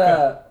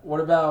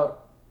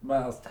about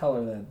Miles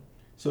Teller then?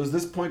 So is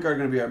this point guard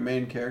going to be our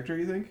main character,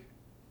 you think?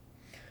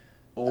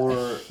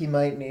 Or he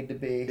might need to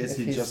be Is if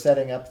he he's just-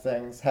 setting up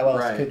things. How else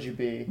Right. could you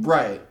be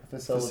right, a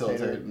facilitate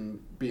facilitator?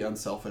 and be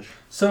unselfish?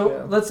 So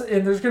Yeah.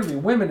 and there's going to be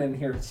women in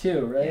here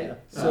too, right? Yeah.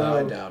 So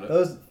I doubt it.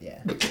 Those, yeah,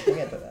 we'll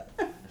get to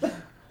that.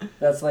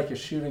 that's like a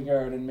shooting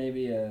guard and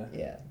maybe a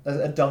Yeah,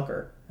 a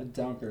dunker.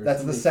 dunker.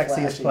 That's the somebody sexiest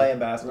flashy. play in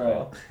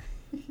basketball.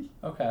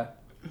 Okay.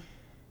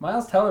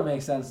 Miles Teller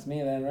makes sense to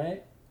me then,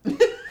 right?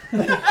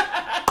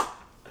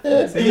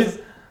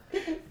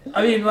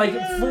 I mean, like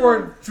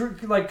for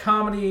like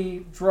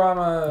comedy,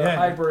 drama, Yeah.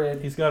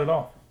 hybrid. He's got it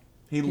all.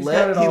 He He's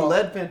got it all.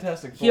 led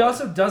Fantastic Four. He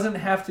also doesn't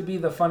have to be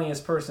the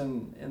funniest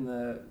person in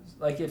the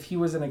like. If he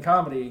was in a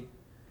comedy,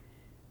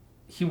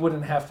 he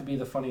wouldn't have to be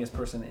the funniest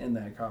person in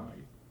that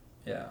comedy.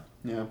 Yeah.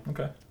 Yeah.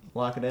 Okay.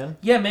 Lock it in.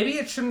 Yeah, maybe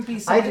it shouldn't be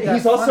something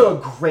He's also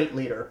a great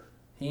leader.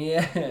 He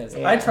is.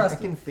 Yeah, I trust I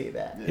him. can see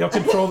that. He'll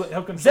control the.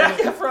 He'll control. Zac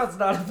Efron's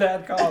not a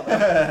bad call.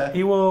 Though.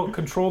 He will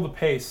control the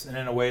pace and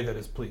in a way that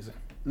is pleasing.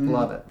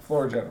 Love it.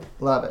 Floor general.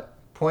 Love it.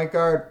 Point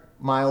guard,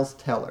 Miles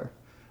Teller.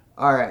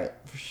 All right,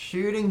 for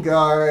shooting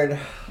guard.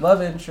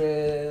 Love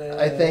interest.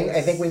 I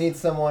think we need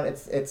someone.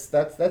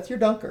 That's your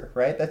dunker,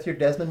 right? That's your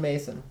Desmond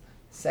Mason.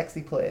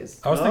 Sexy plays.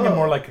 I was thinking Oh.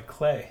 more like a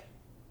Clay.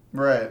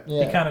 Right.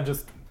 Yeah. He kind of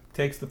just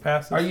takes the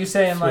passes. Are you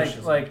saying swishes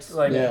them.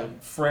 like Yeah.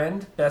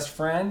 friend, best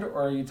friend,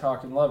 or are you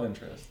talking love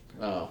interest?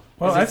 Oh.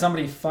 Well, is I, it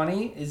somebody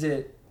funny? Is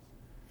it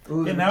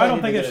Ooh, yeah, you now might I don't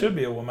need think to it get should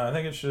be a woman. I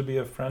think it should be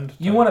a friend.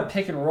 you type. want to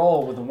pick and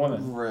roll with a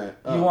woman? Right.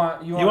 You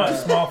want You want a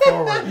small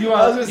forward. you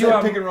I was want gonna you say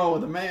want pick and roll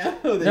with a man.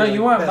 no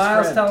you want Best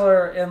Miles friend.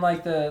 Teller and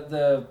like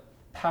the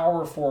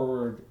power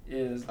forward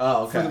is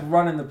Oh, okay. for the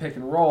running the pick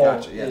and roll.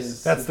 Gotcha, yes.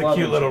 is That's is the love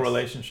cute little interest.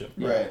 relationship.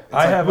 Yeah. Right. It's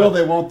I have will a-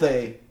 they, won't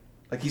they?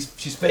 Like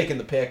she's faking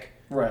the pick,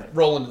 Right.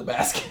 rolling to the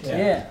basket.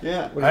 Yeah.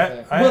 Yeah. What do you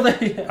think? I, Will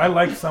they? I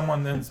like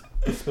someone that's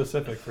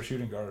specific for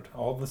shooting guard.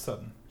 All of a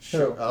sudden,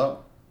 Sure. Oh.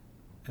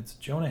 it's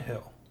Jonah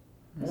Hill.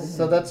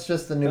 So that's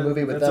just the new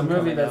movie with That's a them.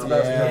 movie coming that's out.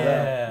 about to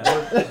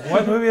come out. Yeah.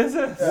 What movie is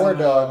this? War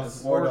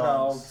Dogs. War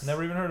Dogs.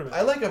 Never even heard of it.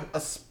 I like a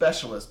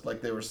specialist,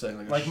 like they were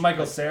saying, Like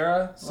Michael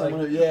Cera.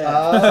 Someone Like, who, yeah.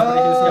 Oh.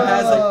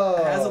 Somebody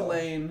who has a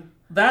lane.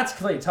 that's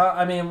Clay.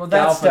 I mean, well,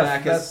 that's stuff.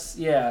 Galifianakis. That's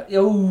yeah.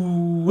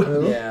 Ooh.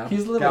 Who? Yeah.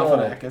 He's a little old.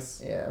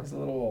 Galifianakis. Yeah. He's a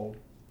little old.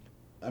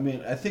 I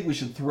mean, I think we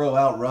should throw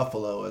out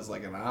Ruffalo as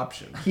like an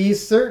option.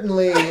 He's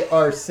certainly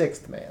our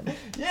sixth man.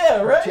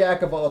 Yeah, right.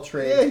 Jack of all Yeah,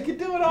 trades. he could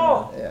do it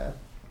all. Yeah.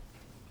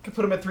 Could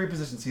put him at 3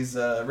 positions. He's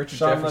Richard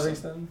Sean Jefferson.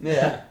 Livingston.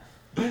 Yeah.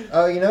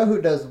 Oh, you know who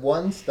does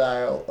one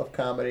style of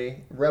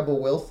comedy? Rebel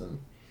Wilson.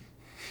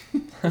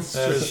 That's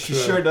That true. is She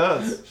true. sure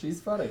does. She's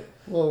funny.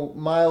 Well,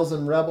 Miles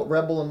and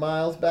Rebel and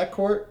Miles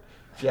backcourt.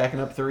 Jacking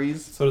up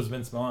threes. So does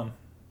Vince Vaughn.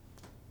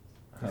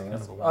 kind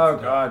of a Oh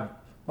God,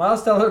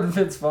 Miles Teller and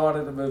Vince Vaughn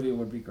in a movie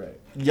would be great.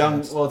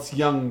 It's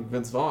young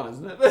Vince Vaughn,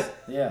 isn't it?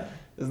 Yeah.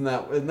 Isn't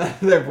that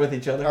they're with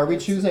each other? Are we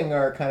choosing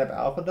our kind of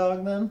alpha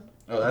dog then?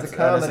 Oh, that's It's a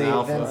comedy, That is an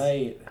alpha. Vince.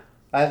 Right.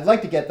 I'd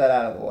like to get that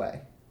out of the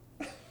way.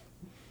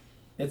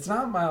 It's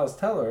not Miles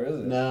Teller, is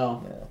it?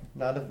 No, No,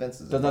 not if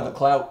Vince is doesn't have the involved.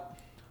 clout.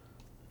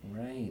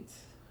 Right.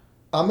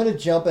 I'm going to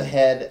jump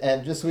ahead,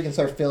 and just so we can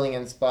start filling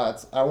in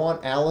spots, I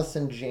want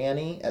Allison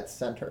Janney at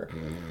center.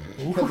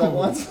 Because I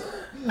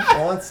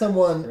want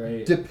someone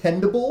Right.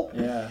 dependable,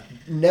 Yeah.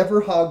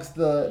 never hogs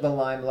the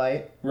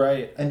limelight,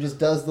 Right. and just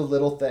does the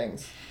little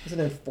things. He's an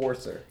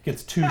enforcer.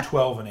 Gets 2,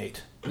 12, and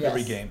 8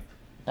 every Yes. game.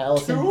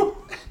 Allison.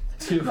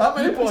 How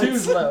many points?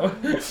 Two's low.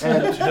 And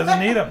She doesn't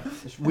need them.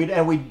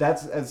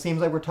 it seems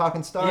like we're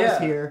talking stars Yeah.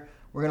 here.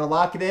 We're going to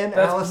lock it in.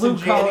 That's Allison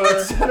blue Janney collar.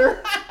 at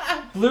center.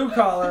 Blue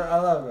collar. I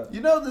love it.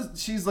 You know,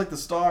 she's like the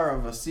star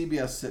of a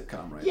CBS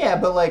sitcom, right? Yeah,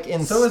 but like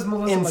So is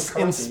Melissa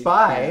McCarthy. in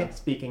Spy, Yeah.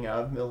 speaking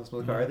of Melissa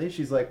McCarthy,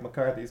 she's like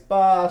McCarthy's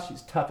boss.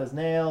 She's tough as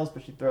nails,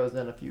 but she throws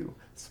in a few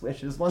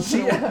swishes once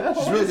in a while.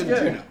 She's really good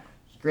at Juno.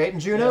 She's great in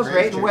Juno, Yeah,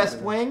 great in Juno. West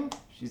Wing.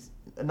 She's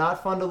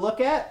not fun to look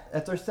at.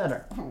 That's her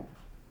center.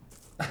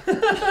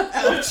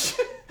 Ouch!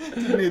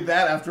 You need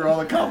that after all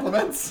the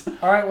compliments.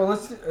 All right. Well,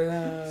 let's.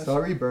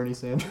 Sorry, Bernie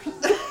Sanders.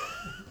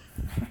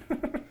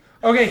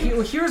 Okay.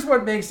 Here's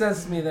what makes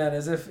sense to me then: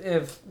 is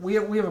if we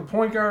have a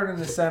point guard in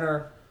the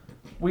center,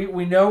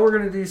 we know we're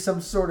going to do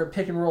some sort of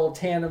pick and roll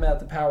tandem at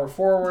the power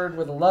forward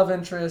with a love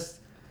interest.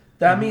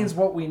 That means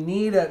what we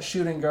need at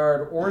shooting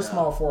guard or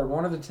small forward,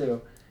 one of the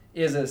two,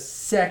 is a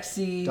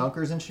sexy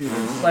Dunkers and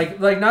shooters. like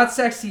not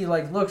sexy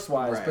like looks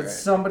wise, Right, but right.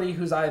 somebody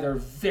who's either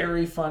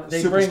very fun.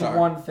 They bring Superstar.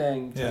 one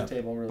thing to Yeah. the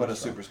table, really, But a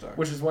strong, superstar.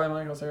 which is why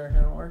Michael Cera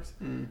kind of works.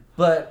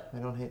 But I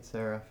don't hate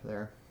Sarah for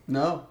there.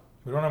 No.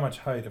 We don't have much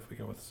height if we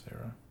go with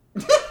Sarah.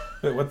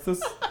 Wait, what's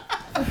this?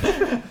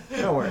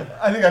 Don't worry.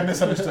 I think I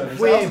misunderstood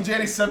her. We- Allison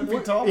Janney's 7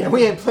 feet tall? Yeah,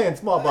 we ain't playing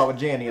small ball with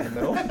Janny in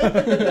the middle.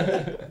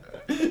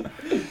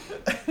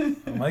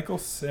 Michael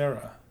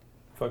Cera.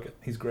 Fuck it.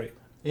 He's great.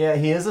 Yeah,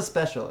 he is a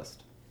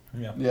specialist.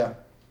 Yeah. Yeah.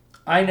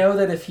 I know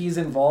that if he's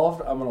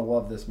involved, I'm gonna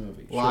love this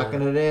movie.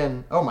 Locking it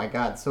in. Oh my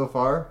God! So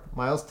far,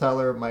 Miles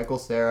Teller, Michael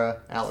Cera,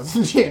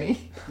 Allison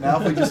Janney.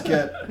 Now if we just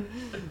get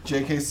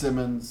J.K.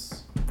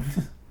 Simmons,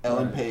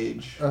 Ellen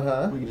Page,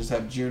 Uh-huh. we can just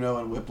have Juno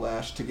and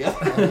Whiplash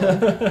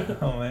together.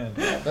 Oh, man.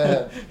 Not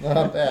bad.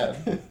 Not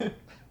bad.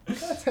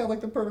 That sounds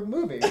like the perfect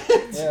movie.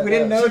 Yeah, We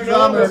didn't know Juno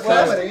drama and or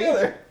Whiplash comedy.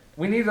 together.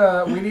 we need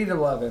a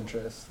love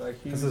interest.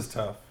 Like This is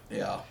tough.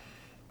 Yeah.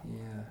 yeah.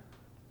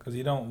 Because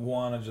you don't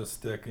want to just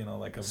stick,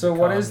 like a So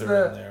what is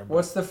Vikander in the there, but-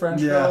 what's the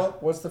French Yeah. girl?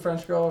 What's the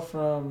French girl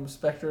from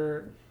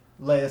Spectre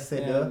Leia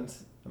Seydoux and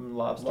from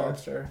Lobster.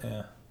 Lobster?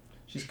 Yeah.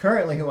 She's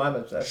currently who I'm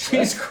obsessed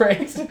She's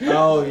great.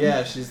 Oh,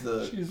 yeah, she's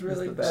the She's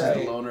really the bad.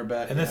 she's the loner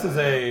bat. And this Yeah, is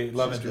a she's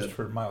love interest good.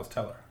 for Miles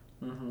Teller.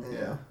 Mm-hmm. with.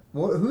 Yeah.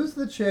 Who's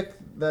the chick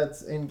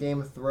that's in Game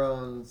of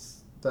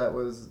Thrones that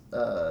was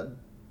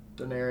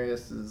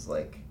Daenerys's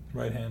like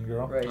Right-hand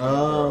girl. right?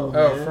 Oh.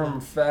 Oh, Yeah.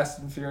 from Fast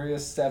and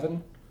Furious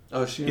 7.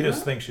 Oh, she. He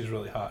just thinks she's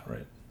really hot,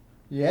 right?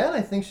 Yeah, and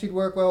I think she'd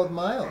work well with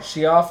Miles.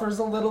 She offers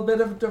a little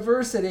bit of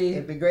diversity.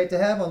 It'd be great to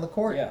have on the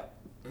court. Yeah.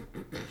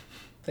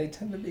 They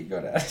tend to be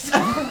good at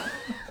it.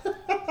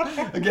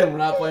 Again, we're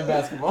not playing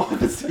basketball.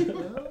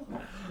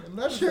 I'm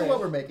not sure what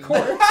we're making.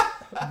 Courts.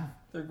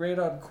 They're great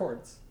on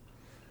courts.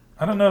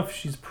 I don't know if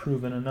she's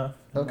proven enough.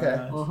 in my Okay.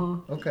 eyes.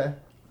 Okay.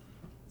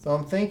 So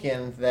I'm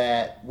thinking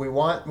that we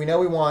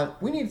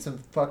need some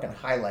fucking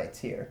highlights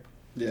here.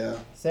 Yeah.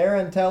 Sarah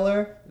and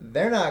Teller,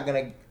 they're not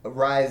gonna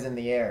rise in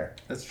the air.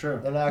 That's true.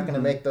 They're not gonna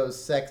make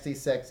those sexy,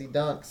 sexy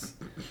dunks.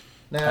 I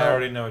Now,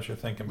 already know what you're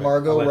thinking. But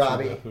Margot I'll let you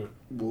Robbie. go through it.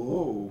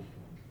 Whoa.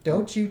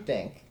 don't you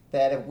think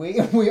that if we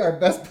our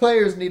best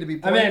players need to be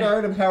point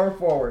guard and power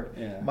forward?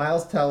 Yeah.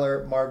 Miles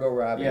Teller, Margot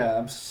Robbie. Yeah,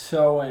 I'm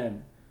so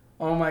in.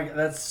 Oh my god,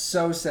 that's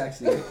so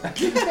sexy.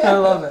 I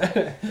love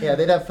it. Yeah,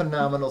 they'd have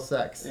phenomenal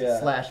sex. Yeah.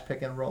 /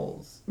 pick and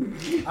rolls.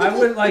 I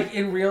would like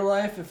in real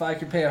life if I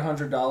could pay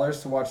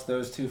 $100 to watch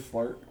those two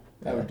flirt.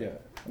 I would do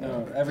it.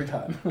 No, every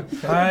time.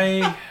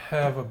 I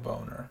have a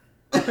boner.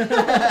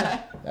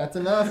 That's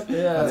enough.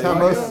 Yeah. That's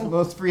how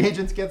most free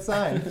agents get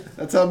signed.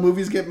 That's how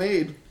movies get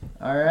made.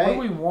 All What right. do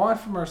we want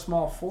from our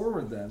small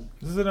forward then?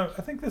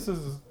 I think this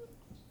is.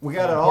 We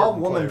got an Important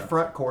all-woman player.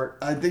 front court.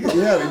 I think.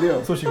 Yeah, we do.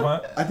 That's what you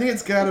want. I think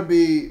it's got to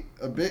be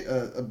a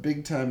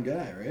big time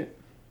guy, right?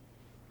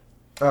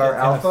 Or In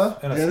a- alpha.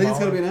 in a I think it's got to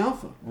smaller- be an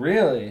alpha.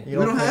 Really? You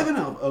We don't think have an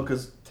alpha. Oh,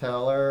 because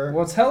Teller.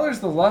 Well, Teller's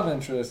the love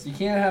interest. You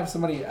can't have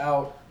somebody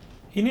out.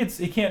 He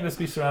can't just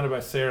be surrounded by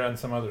Sarah and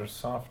some other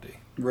softie.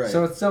 right.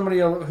 So it's somebody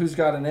who's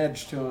got an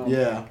edge to him.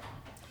 yeah.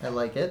 I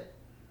like it.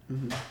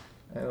 Mhm.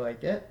 I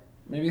like it.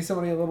 Maybe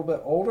somebody a little bit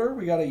older.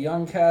 We got a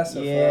young cast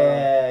of.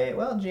 Yeah.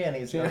 Well,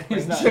 Janny's no Janny's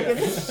spring not- chicken.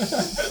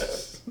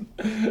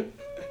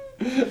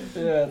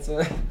 Yeah, it's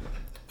a.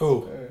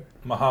 Oh,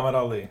 Muhammad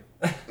Ali.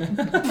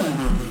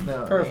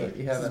 No, Perfect.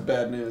 You This is haven't.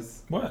 bad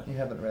news. What? You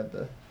haven't read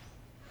the.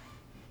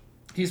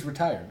 He's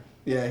retired.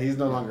 Yeah, he's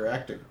no longer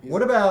acting.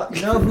 What about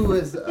who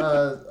is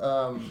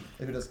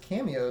who does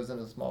cameos in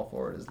a small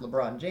forward is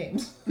LeBron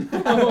James.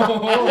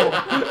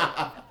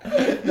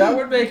 That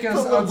would make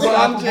us LeBron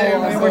unstoppable.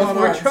 James. I mean,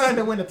 We're trying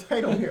to win a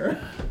title here.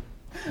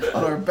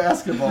 On our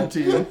basketball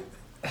team.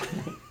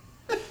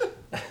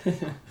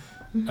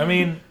 I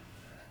mean,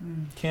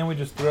 can we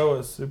just throw a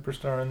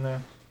superstar in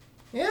there?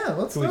 Yeah,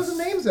 let's Can we throw some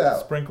names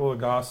out. Sprinkle a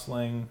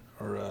Gosling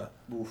or a...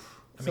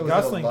 Oof. I So mean, is it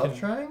a Gosling love can...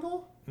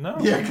 triangle? No.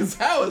 Yeah,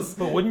 because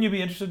But wouldn't you be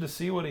interested to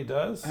see what he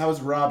does? how is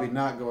Robbie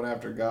not going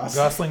after Gosling?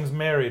 Gosling's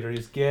married or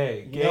he's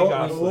gay. Gay know what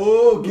Gosling.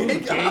 Oh, gay Gay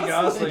Gosling.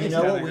 Gosling. You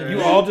know what we Category. You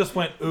need? all just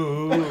went,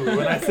 ooh,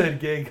 when I said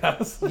gay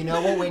Gosling. You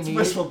know what we It's need?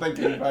 wishful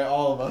thinking by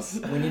all of us.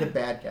 We need a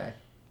bad guy.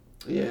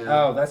 Yeah.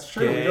 Oh, that's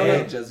true. Gay. We don't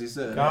have Age, as he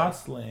said.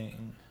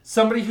 Gosling.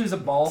 somebody who's a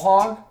ball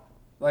hog,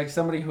 like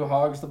somebody who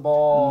hogs the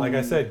ball. Like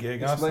I said, gay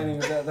explaining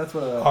Gosling. that's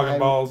what a Hogging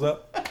balls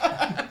up.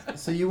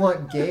 So you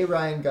want gay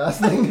Ryan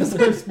Gosling as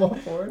our small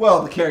forward?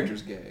 Well, the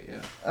character's gay,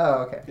 yeah,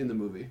 Oh, okay. in the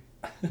movie.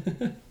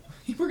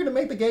 We're gonna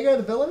make the gay guy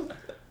the villain?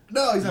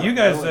 No, he's not. You a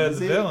guys villain, said is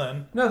the he?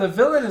 villain. No, the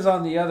villain is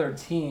on the other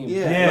team.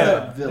 Yeah.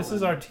 Yeah, villain. this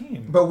is our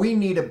team. But we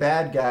need a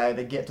bad guy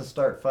to get to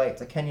start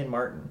fights. A Kenyon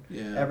Martin.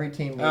 Yeah. Every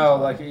team needs Oh,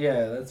 one. like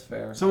yeah, that's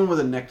fair. Someone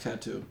with a neck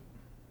tattoo.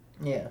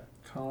 Yeah.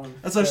 Colin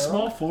That's our Farrell?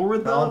 small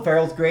forward, though. Colin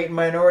Farrell's great in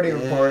Minority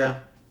Report.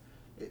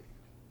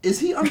 Is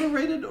he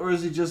underrated, or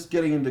is he just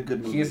getting into good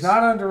movies? He's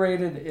not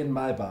underrated in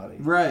my body.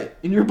 Right.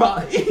 In your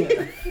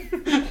body.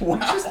 Wow.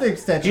 Just the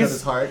extension of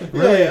his heart.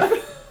 Yeah.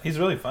 He's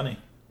really funny.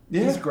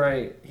 Yeah. He's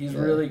great. He's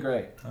really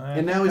great.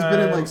 And now he's been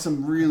in like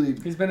some really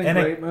He's been in And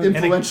great it- movies.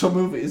 influential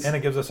movies. And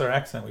it gives us our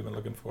accent we've been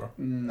looking for.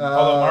 Mm.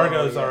 Although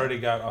Margot's yeah. already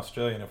got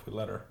Australian if we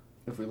let her.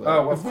 If we let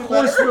Oh, her. of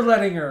course we're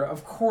letting her.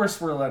 Of course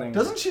we're letting her.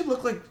 Doesn't she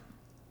look like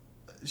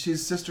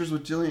she's sisters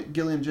with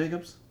Gillian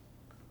Jacobs?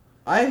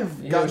 I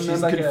have gotten she's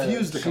them like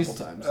confused a she's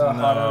couple times.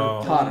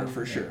 No. Hotter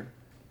for Yeah. sure.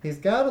 He's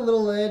got a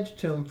little edge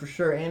to him for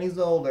sure, and he's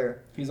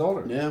older. He's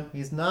older. Yeah.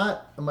 He's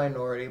not a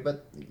minority,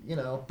 but you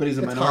know. But he's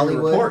a it's Minority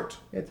Hollywood. Report.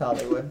 It's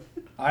Hollywood.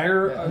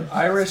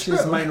 Irish That's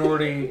is true.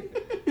 minority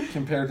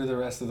compared to the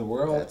rest of the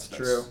world. That's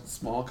true.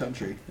 Small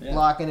country. Yeah.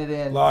 Locking it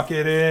in. Lock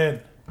it in.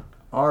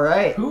 All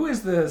right. Who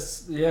is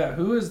this? Yeah,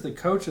 who is the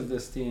coach of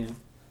this team?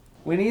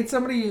 We need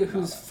somebody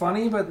who's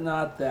funny but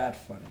not that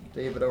funny.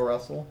 David O.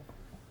 Russell.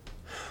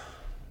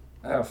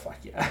 Oh fuck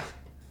yeah.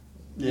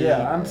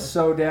 Yeah, I'm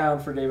so down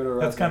for David O.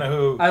 Russell. That's kind of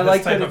who. I this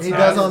like type that of He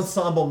cast- does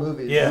ensemble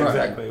movies. Yeah, Right.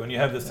 exactly. When you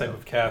have this type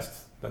of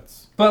cast,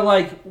 that's. But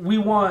like, we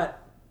want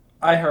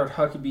I Heart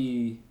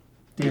Huckabee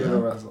David O.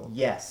 Russell.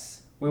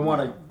 Yes. We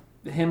want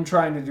him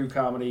trying to do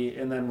comedy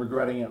and then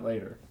regretting it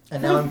later.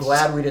 And now I'm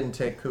glad we didn't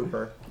take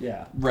Cooper.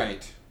 Yeah.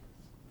 Right.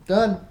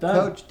 Done. Done.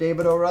 Coach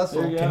David O.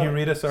 Russell. There you Can go. you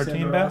read us our Send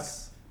team back?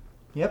 Russ.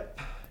 Yep.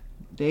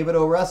 David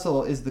O.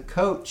 Russell is the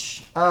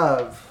coach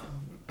of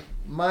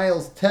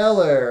Miles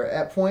Teller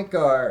at point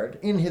guard.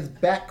 In his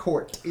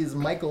backcourt is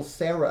Michael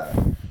Cera.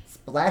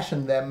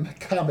 Splashing them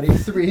comedy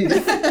threes.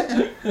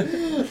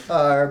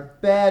 Our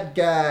bad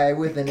guy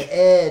with an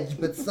edge,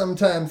 but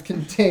sometimes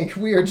can take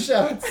weird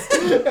shots.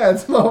 At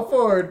small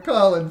forward,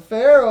 Colin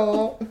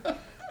Farrell.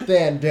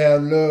 Then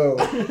down low,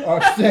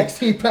 our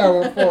sexy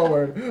power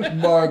forward,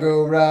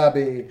 Margot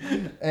Robbie.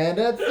 And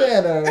at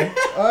center,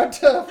 our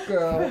tough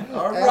girl,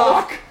 Our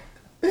rock.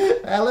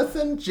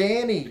 Allison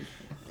Janney.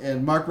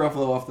 And Mark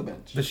Ruffalo off the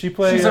bench. Does she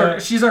play?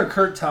 She's our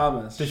Kurt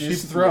Thomas. Does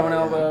She's she- throwing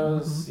Yeah.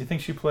 elbows You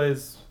think she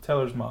plays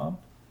Teller's mom?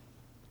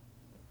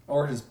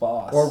 or his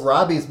boss. Or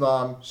Robbie's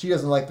mom. She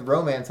doesn't like the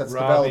romance that's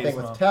Robbie's developing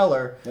with mom.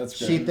 Teller. That's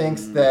She good.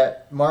 thinks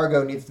that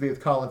Margot needs to be with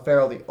Colin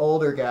Farrell, the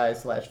older guy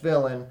 /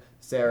 villain.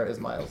 Sarah is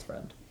Miles'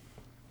 friend.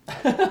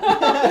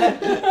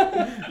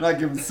 Not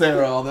giving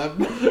Sarah all that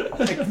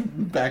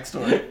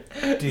backstory.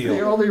 The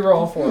Deal. only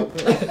role for him.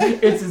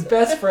 It's his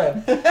best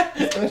friend.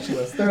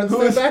 Specialist. They're in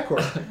the same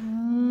backcourt.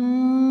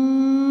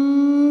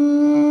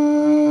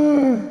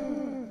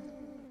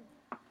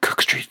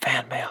 Cook Street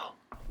fan mail.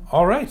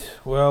 All right.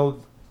 Well,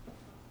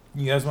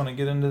 you guys want to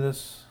get into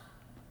this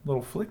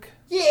little flick?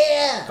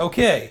 Yeah!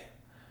 Okay.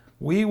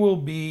 We will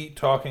be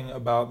talking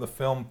about the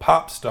film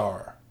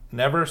Popstar.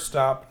 Never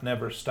Stop,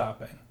 Never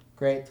Stopping.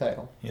 Great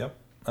title. Yep.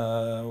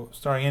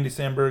 Starring Andy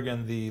Samberg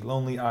and the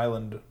Lonely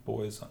Island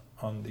boys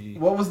on the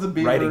What was the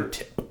writing Bieber?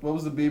 tip. What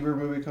was the Bieber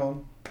movie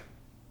called?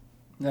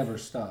 Never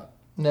stop.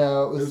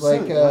 No, it was, It was like,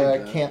 something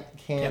like that. Can't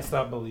can't,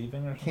 Stop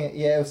Believing or something?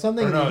 yeah, it was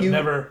something Or no, that you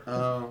never.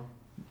 Oh.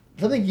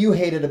 something you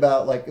hated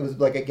about, like it was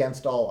like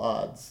against all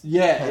odds.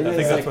 Yeah, I it think is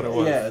that's like, what it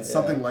was. Yeah, it's Yeah.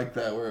 something like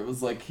that where it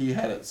was like he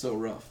had it so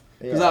rough.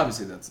 Because Yeah.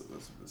 obviously that's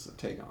a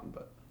take on,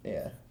 but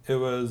Yeah, It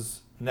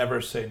was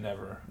Never Say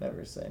Never.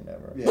 never say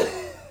never. yeah,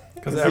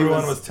 Because he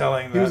everyone was- was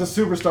telling he was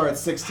that a superstar at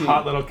 16.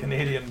 hot little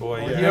Canadian boy,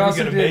 Well, you're he never also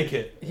going to did- make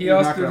it. He You're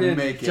not also gonna did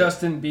make it.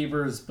 Justin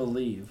Bieber's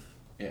Believe.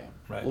 Yeah,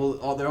 Right.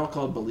 well, they're all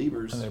called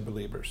Believers. And they're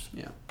believers.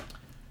 Yeah.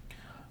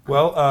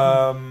 Well,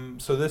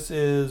 so this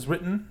is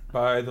written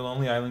by the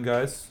Lonely Island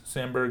guys,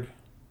 Samberg,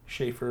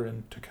 Schaefer,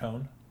 and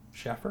Tacone.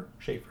 Schaefer?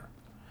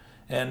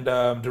 And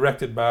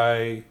directed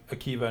by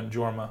Akiva and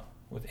Jorma,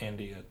 with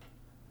Andy at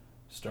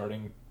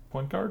starting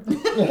point guard.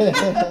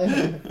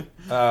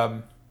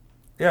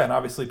 Yeah, and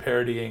obviously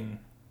parodying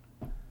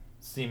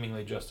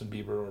seemingly Justin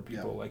Bieber or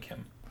people like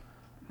him.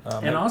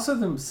 And also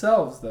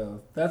themselves,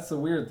 though. That's the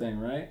weird thing,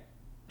 right?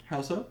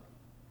 How so?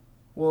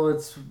 Well,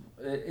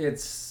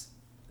 it's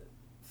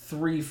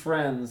three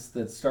friends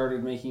that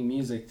started making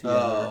music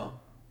together,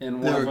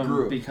 and one they're of a them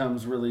group.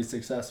 becomes really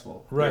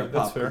successful. Right, They're a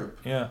that's pop fair. group.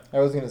 Yeah. I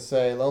was gonna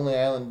say Lonely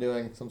Island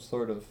doing some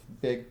sort of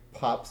big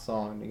pop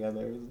song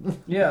together.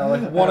 Yeah,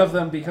 like one of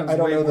them becomes I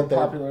don't way know more that they're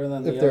popular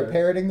than the if other. they're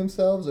parroting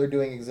themselves or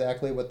doing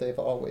exactly what they've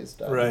always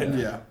done. Right.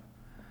 Yeah.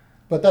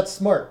 But that's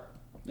smart.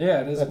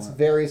 Yeah, it is. That's smart.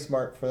 very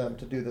smart for them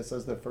to do this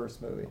as their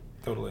first movie.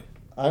 Totally.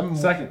 I'm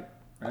Second,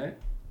 right?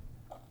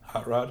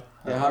 Hot Rod.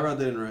 Yeah, Hot Rod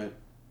didn't write.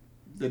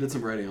 They did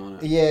some writing on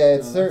it. Yeah,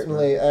 it's Oh, that's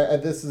certainly.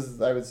 this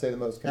is, I would say, the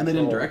most. And they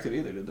didn't controlled. direct it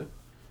either, did they?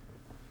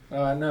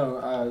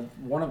 No,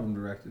 one of them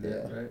directed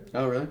it, Yeah. right?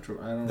 Oh, really?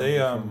 I don't They,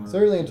 know.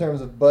 Certainly in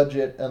terms of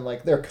budget and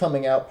like their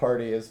coming out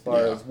party, as far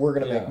Yeah. as we're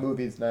gonna make Yeah.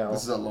 movies now.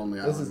 This is a Lonely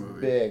Island This is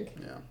movie. big.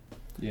 Yeah.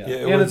 Yeah, Yeah,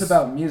 it and was- it's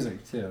about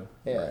music too.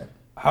 Yeah.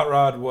 Hot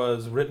Rod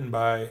was written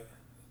by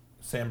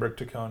Sandberg,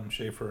 Tacone, and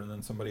Schaefer, and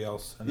then somebody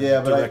else, and then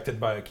Yeah, but directed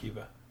by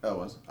Akiva. Oh, it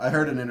was. I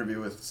heard an interview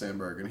with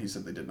Sandberg, and he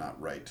said they did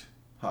not write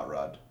Hot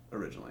Rod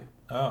originally.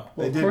 Oh,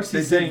 Well, of They course they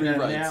he's saying that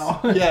rewrites.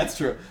 now. Yeah, it's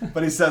true.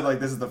 But he said like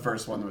this is the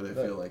first one where they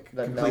That- feel like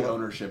that complete mellow-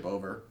 ownership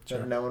over. Sure.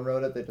 If no one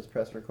wrote it, they just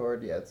pressed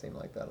record. Yeah, it seemed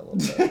like that a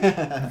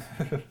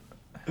little bit.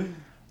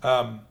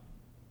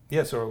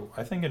 yeah. So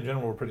I think in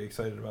general we're pretty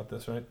excited about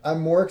this, right?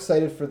 I'm more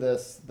excited for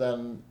this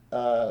than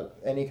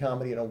any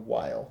comedy in a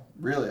while.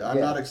 Really, I'm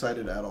Yeah. not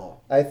excited at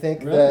all. I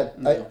think Really? that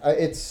No.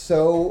 it's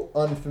so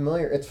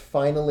unfamiliar. It's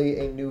finally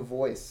a new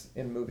voice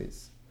in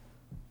movies.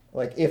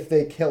 Like, if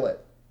they kill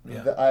it,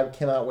 Yeah. I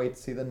cannot wait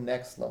to see the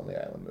next Lonely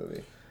Island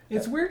movie.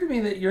 It's weird to me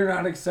that you're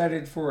not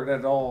excited for it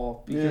at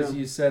all because Yeah.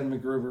 you said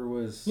MacGruber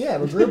was Yeah,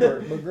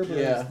 MacGruber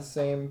Yeah. is the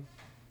same.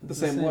 The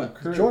same what?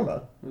 crew. Jorma.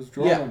 It was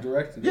Jorma Yeah.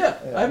 directed it. Yeah,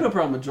 Yeah. I have no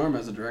problem with Jorma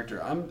as a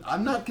director.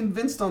 I'm not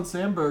convinced on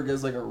Sandberg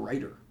as like a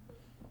writer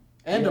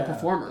and a Yeah.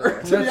 performer.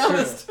 That's To be true.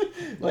 honest,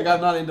 like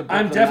I'm not into.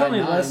 I'm Brooklyn definitely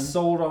Nine-Nine. less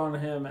sold on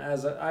him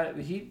as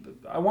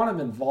I want him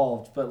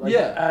involved, but like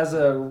Yeah. as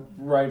a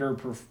writer,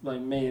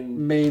 like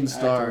main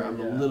star. actor, I'm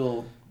yeah. a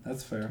little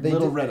That's fair. They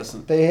little did-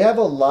 reticent. They have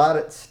a lot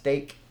at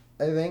stake,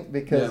 I think,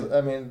 because, Yeah.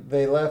 I mean,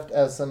 they left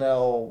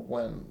SNL,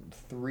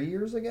 3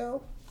 years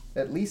ago?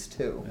 At least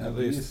 2. At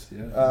least.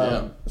 yeah.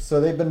 Yeah.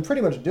 So they've been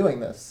pretty much doing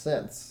this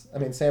since. I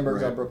mean,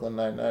 Sandberg's on Right. Brooklyn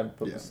Nine-Nine,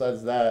 but Yeah.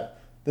 besides that,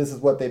 this is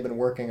what they've been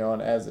working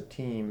on as a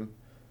team.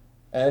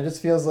 And it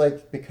just feels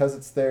like because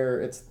it's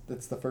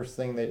the first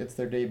thing it's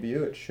their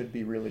debut, it should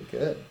be really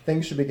good.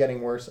 Things should be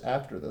getting worse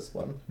after this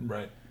one.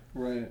 Right.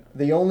 Right.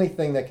 The only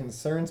thing that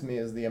concerns me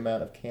is the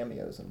amount of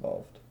cameos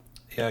involved.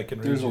 Yeah, I can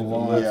read There's a you the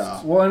lot. list.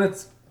 Yeah. Well, and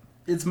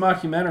it's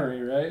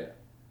mockumentary, right?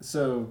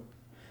 So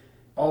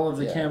all of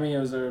the Yeah.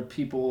 cameos are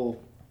people.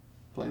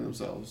 Playing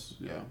themselves,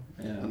 yeah.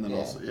 Yeah. And then Yeah.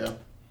 also, yeah.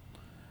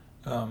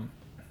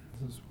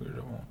 This is weird.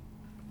 I won't.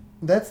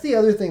 That's the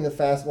other thing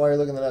while you're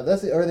looking that up,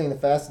 that's the other thing that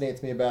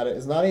fascinates me about it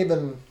is not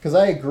even because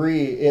I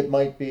agree it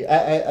might be.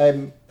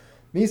 I'm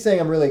me saying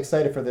I'm really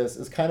excited for this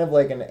is kind of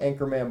like an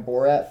Anchorman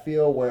Borat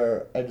feel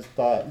where I just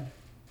thought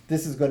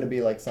this is going to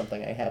be like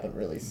something I haven't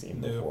really seen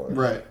No. before.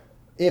 Right.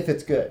 If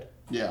it's good,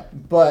 Yeah.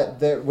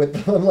 but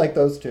with unlike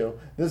those two,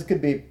 this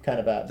could be kind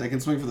of bad. They can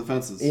swing for the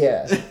fences.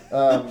 Yeah,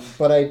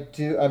 but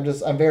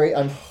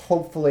I'm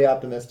hopefully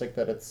optimistic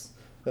that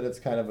it's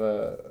kind of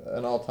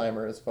an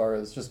all-timer as far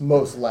as just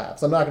most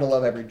laughs. I'm not going to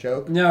love every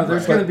joke. No,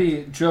 there's Right. going to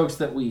be jokes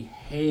that we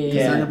hate.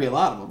 There are going to be a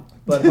lot of them.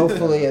 But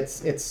hopefully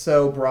it's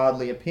so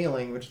broadly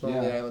appealing, which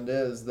Lonely Yeah. Island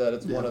is, that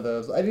it's one Yeah. of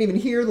those. I didn't even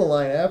hear the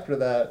line after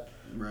that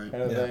Right.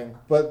 kind of Yeah. thing.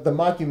 But the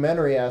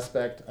mockumentary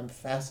aspect, I'm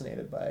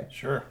fascinated by.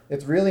 Sure.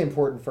 It's really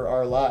important for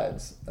our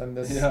lives and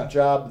this Yeah.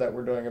 job that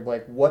we're doing of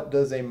like, what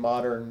does a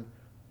modern,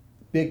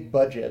 big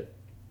budget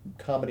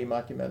comedy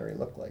mockumentary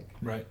look like?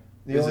 Right.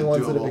 The Is only it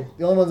ones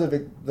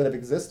doable? that have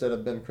existed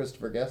have been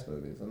Christopher Guest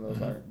movies, and those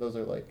aren't. Those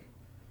are like.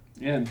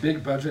 Yeah, and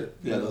big budget.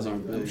 Yeah, those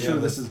aren't I'm big. sure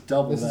Yeah, this is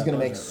double. This is that going to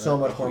make budget, so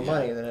right? much more Oh, yeah.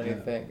 money than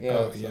anything. Yeah.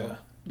 Oh so- yeah.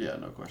 Yeah,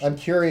 no question. I'm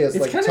curious,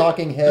 It's like kinda-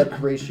 talking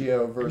head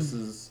ratio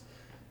versus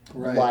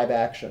Right. live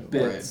action.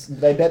 Bits.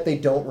 I bet they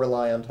don't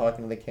rely on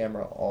talking to the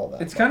camera all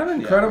that. It's much. kind of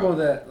incredible right.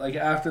 that, like,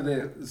 after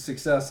the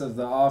success of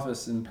The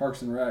Office and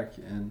Parks and Rec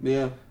and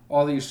Yeah.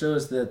 all these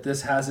shows, that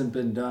this hasn't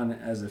been done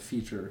as a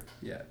feature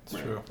yet. It's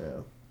Right. true. Yeah.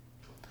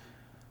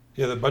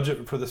 Yeah, the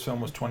budget for this film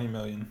was $20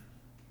 million,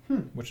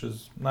 which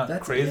is not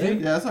That's crazy. it?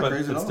 Yeah, that's not but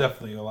crazy at it's all.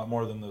 definitely a lot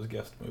more than those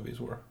guest movies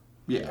were.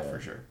 Yeah, Yeah. for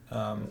sure.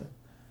 Um,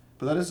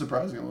 But that is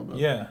surprising a little bit.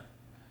 yeah,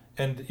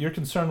 and you're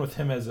concerned with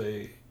him as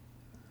a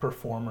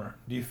performer.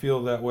 Do you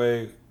feel that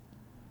way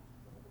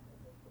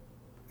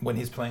when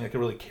he's playing like a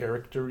really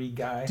character-y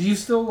guy? Do you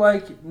still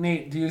like,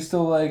 Nate, do you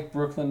still like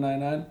Brooklyn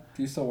Nine-Nine?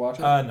 Do you still watch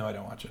it? No, I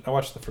don't watch it. I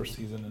watched the first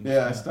season. And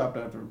Yeah, I stopped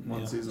after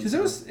one Yeah. season.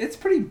 Because it's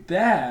pretty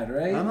bad,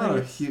 right? I'm not a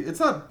Like, huge. It's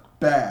not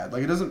bad.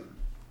 Like it doesn't.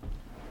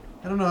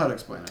 I don't know how to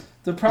explain it.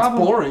 the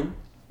problem. It's boring.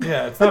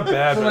 Yeah, it's not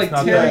bad, But but like it's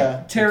not Terry,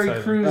 that Terry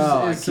exciting. Crews Oh,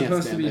 I is can't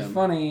supposed to stand be him.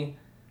 funny.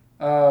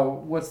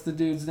 What's the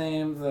dude's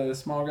name? The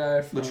small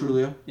guy from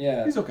Latrulio.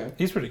 Yeah. He's okay.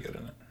 He's pretty good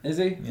in it. Is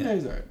he? Yeah,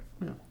 he's alright.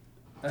 Yeah.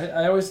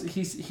 I always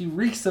he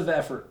reeks of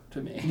effort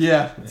to me.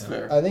 Yeah, that's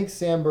fair. I think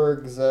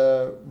Sandberg's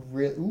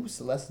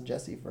Celeste and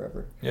Jesse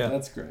forever. Yeah.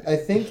 That's great. I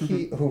think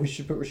he. Oh, we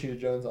should put Rashida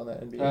Jones on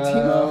that NBA team.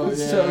 Oh,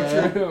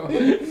 so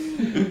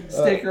true.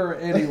 Stick her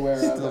anywhere.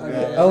 Still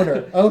good.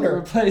 Owner.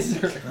 Replace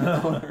her.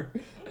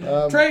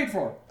 Owner. Trade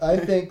for. I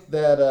think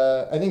that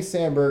I think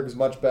Sandberg's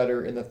much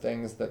better in the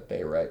things that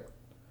they write.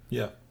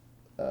 Yeah.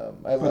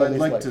 I'd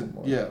like to.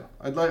 More. Yeah,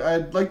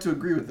 I'd like to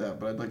agree with that,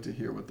 but I'd like to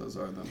hear what those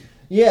are then.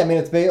 Yeah, I mean,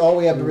 it's all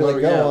we have to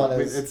really go on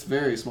is it's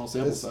very small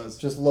sample size.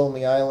 Just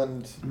Lonely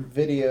Island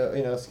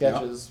video,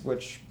 sketches,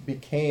 which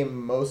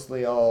became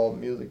mostly all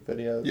music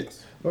videos.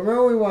 Yes. But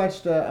remember we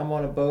watched I'm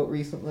on a Boat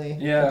recently?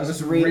 Yeah, it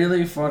was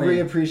really funny.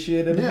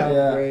 Reappreciated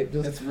how great.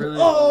 Just, it's really.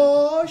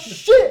 Oh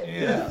shit!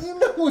 Yeah. You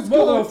know what's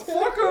going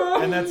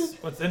on. And that's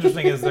what's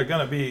interesting is they're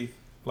gonna be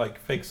like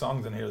fake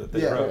songs in here that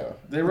they wrote.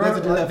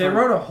 Yeah. They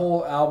wrote a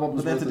whole album.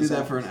 But they have to do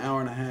that for an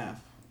hour and a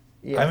half.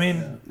 Yeah. I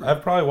mean,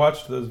 I've probably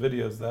watched those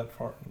videos that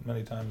far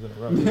many times in a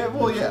row. Yeah,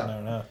 well, yeah. An hour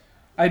and a half.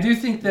 I do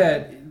think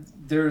that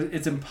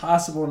it's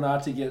impossible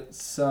not to get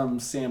some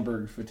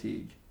Sandberg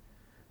fatigue.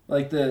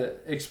 Like the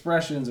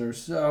expressions are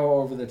so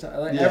over the top.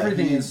 Like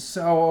everything is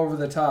so over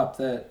the top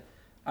that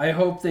I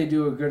hope they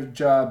do a good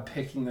job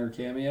picking their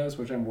cameos,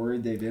 which I'm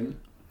worried they didn't.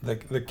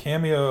 The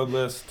cameo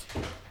list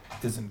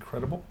is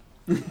incredible.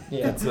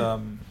 Yeah. It's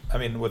I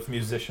mean, with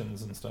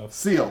musicians and stuff.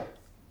 Seal.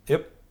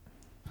 Yep.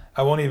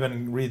 I won't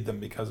even read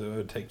them because it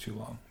would take too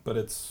long. But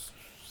it's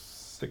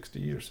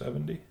 60 or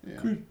 70. Yeah.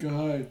 Good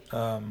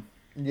God.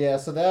 Yeah,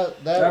 so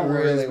that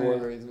worries really me.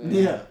 worries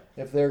me. Yeah.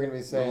 If they're going to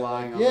be saying,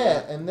 Relying on yeah,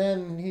 that. and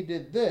then he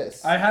did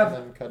this. I have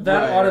and then cut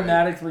that to-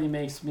 automatically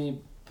makes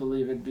me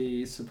believe it'd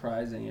be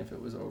surprising if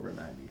it was over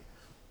 90.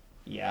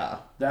 Yeah.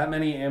 That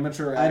many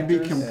amateur I'd be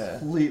actors.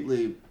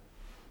 completely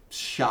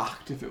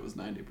shocked if it was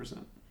 90%.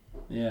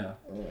 Yeah.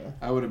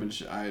 I would have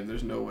been.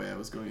 There's no way I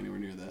was going anywhere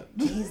near that.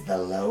 He's the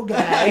low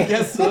guy. I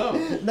guess so.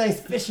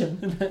 Nice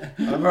fishing.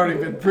 I've already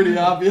been pretty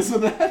obvious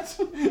with that.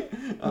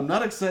 I'm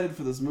not excited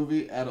for this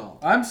movie at all.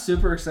 I'm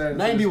super excited.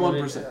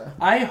 91%.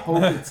 I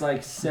hope it's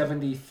like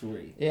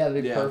 73. Yeah,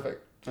 that'd be Yeah.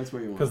 perfect. That's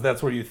what you want. Because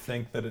that's where you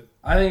think that it...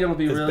 I think it'll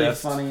be His really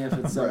best. funny if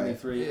it's Right.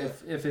 73.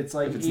 If it's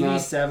like If it's not-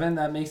 87,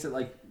 that makes it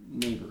like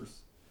Neighbors.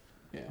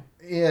 Yeah.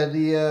 Yeah,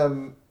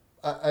 the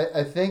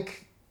I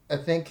think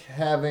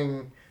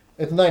having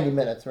it's 90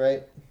 minutes,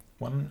 right?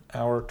 1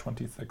 hour,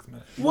 26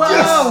 minutes.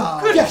 Wow!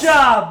 Good Yes!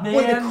 job, man!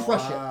 Way to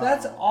crush it.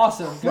 That's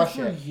awesome. Crush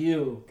Good for it.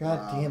 you. God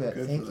Wow, damn it!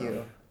 good Thank for them.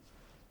 you.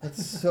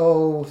 That's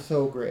so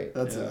great.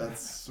 That's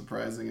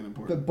surprising and That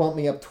important. bumped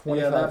me up 25%.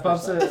 Yeah, that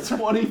bumps it.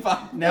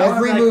 25. Now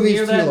Every I'm like movie's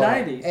near too that long.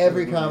 90. Every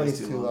Every comedy's movie's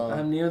too too long.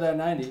 I'm near that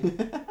 90.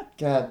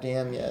 God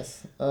damn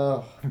yes.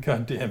 Oh,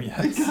 God damn,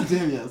 yes. God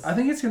damn yes. I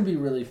think it's gonna be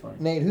really funny.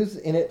 Nate, who's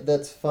in it?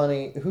 That's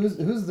funny. Who's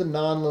the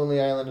non-Lonely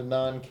Island and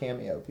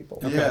non-cameo people?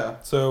 Okay. Yeah.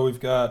 So we've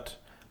got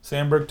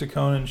Sandberg,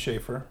 Taccone, and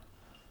Schaefer,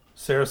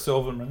 Sarah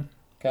Silverman,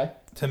 Okay,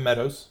 Tim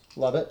Meadows,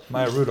 love it.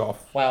 Maya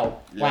Rudolph, Wow,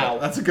 Yeah, wow.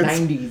 that's a good.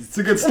 90s. It's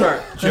a good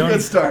start.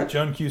 Good start.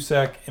 Joan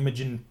Cusack,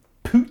 Imogen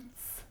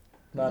Poots,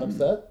 Not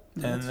upset.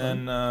 and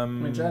then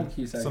mean, John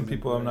Cusack some is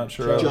people great. I'm not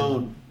sure of.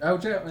 Joan. Oh,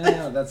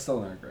 yeah, that's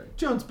still not great.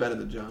 Joan's better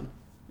than John.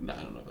 No,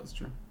 I don't know if that's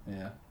true.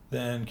 Yeah.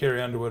 Then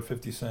Carrie Underwood,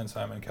 50 Cent,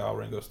 Simon Cowell,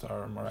 Ringo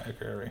Starr, Mariah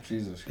Carey,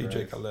 Jesus Christ.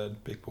 DJ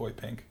Khaled, Big Boy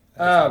Pink.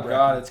 Oh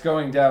God, it's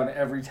going down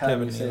every time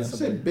Kevin you say Nealon. Did you say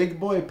something. Big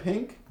Boy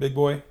Pink? Big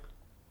Boy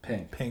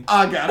Pink. Pink.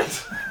 I got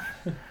it.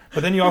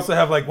 But then you also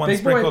have like one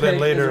Big Boy sprinkled Pink in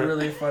later. is a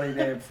really funny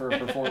name for a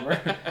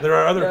performer. There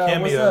are other Yeah,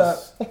 what's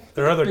cameos.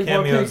 There are other Big Boy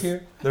Pink cameos.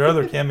 here. There are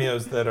other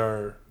cameos that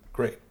are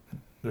great.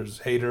 There's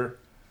Hader,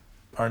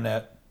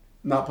 Arnett,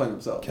 Not playing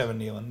himself. Kevin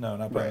Nealon. No,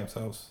 not by Right.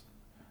 themselves.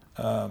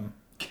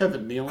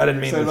 Kevin Nealon. I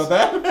didn't mean Excited this.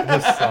 about that.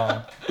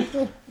 This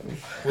song.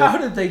 How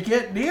did they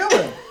get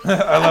Nealon?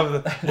 I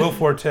love the Will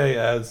Forte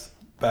as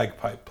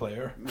bagpipe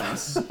player.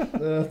 Nice.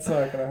 That's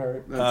not gonna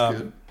hurt. That's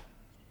good.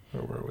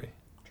 Where were we?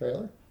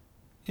 Trailer.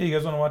 Yeah, you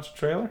guys want to watch the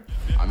trailer?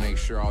 I make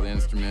sure all the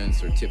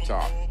instruments are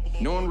tip-top.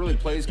 No one really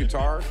plays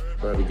guitar,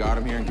 but we got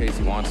him here in case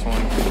he wants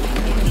one.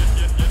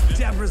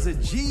 Deborah's a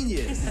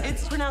genius.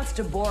 It's pronounced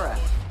Deborah.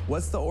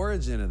 What's the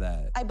origin of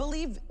that? I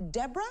believe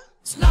Deborah?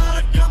 It's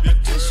not a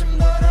competition,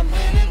 but I'm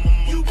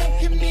winning. You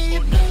won't give me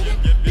admitted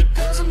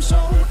because I'm so.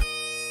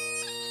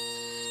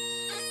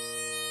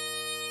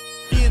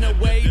 In a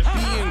way,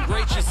 being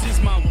gracious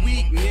is my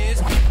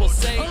weakness. People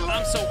say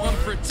I'm so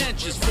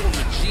unpretentious for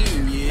a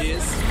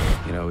genius.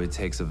 You know, it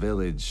takes a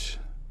village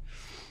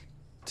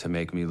to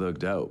make me look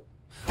dope.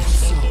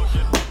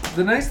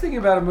 The nice thing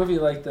about a movie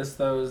like this,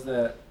 though, is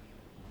that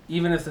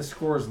even if the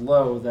score is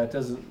low, that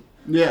doesn't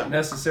Yeah.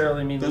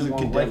 necessarily mean Doesn't you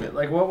won't like condemn it. it.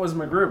 Like, what was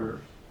MacGruber?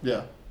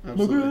 Yeah.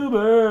 Absolutely.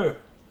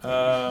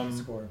 MacGruber.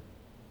 Score.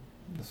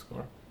 The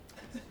score.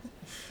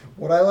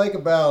 What I like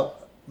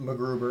about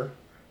MacGruber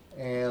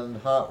and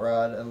Hot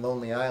Rod and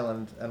Lonely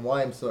Island, and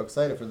why I'm so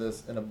excited for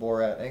this in a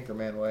Borat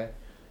Anchorman way,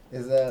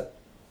 is that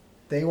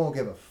they won't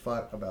give a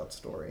fuck about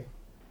story.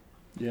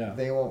 Yeah.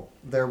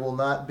 There will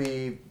not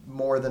be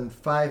more than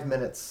 5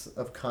 minutes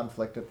of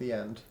conflict at the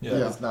end. Yeah.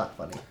 That is not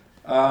funny.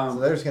 So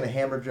they're just going to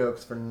hammer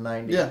jokes for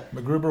 90. Yeah.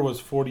 MacGruber was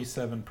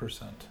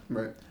 47%.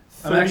 Right.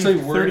 I'm actually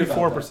worried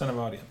about 34% of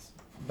audience.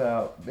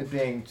 About it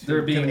being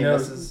there being many no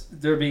misses.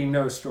 there being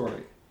no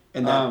story.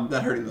 And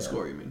that hurting the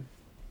score, you mean?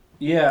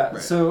 Yeah.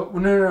 Right. So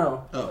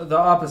no. Oh. The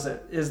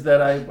opposite is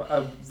that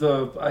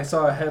I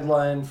saw a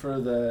headline for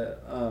the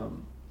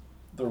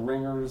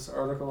Ringer's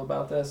article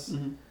about this,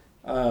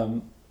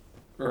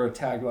 or a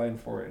tagline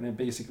for it, and it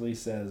basically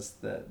says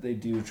that they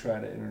do try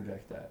to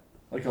interject that,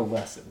 like a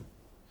lesson.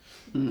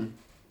 Oh,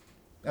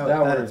 that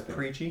that was is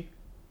preachy.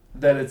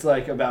 That it's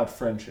like about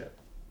friendship.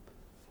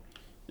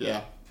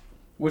 Yeah.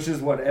 Which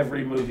is what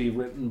every movie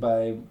written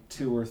by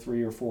 2 or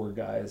 3 or 4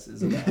 guys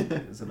is about.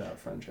 Is about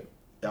friendship.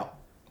 Yeah.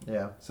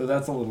 Yeah. So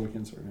that's a little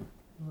concerning.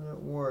 Well,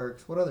 it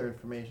works. What other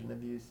information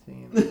have you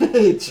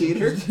seen?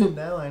 Cheater.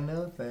 Now I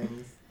know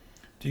things.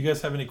 Do you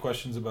guys have any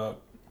questions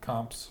about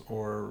comps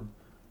or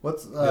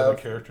What's the other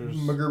characters?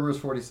 MacGruber's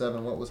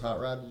 47. What was Hot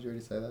Rod? Did you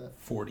already say that?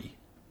 40.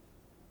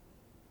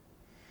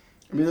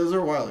 I mean, those are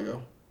a while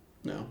ago.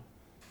 No.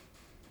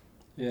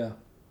 Yeah.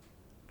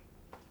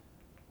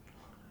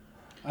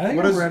 I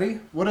think I'm ready.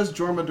 What has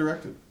Jorma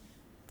directed?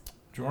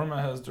 Jorma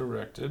has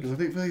directed Because I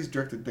feel like he's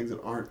directed things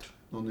that aren't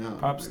on the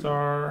island.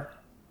 Popstar,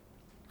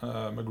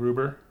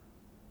 MacGruber.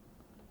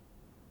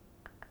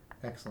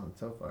 Excellent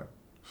so far.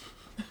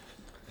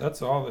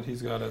 That's all that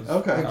he's got as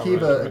Okay.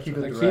 Akiva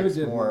directs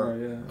did more.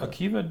 yeah.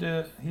 Akiva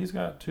did. He's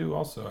got 2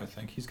 also. I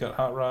think he's got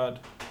Hot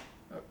Rod.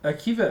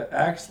 Akiva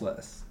acts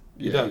less.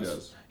 He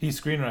does. He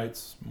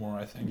screenwrites more.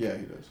 I think. Yeah,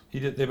 he does. He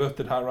did. They both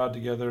did Hot Rod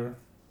together.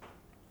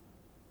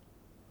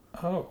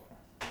 Oh.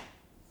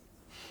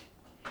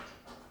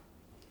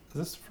 Is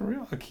this for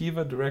real?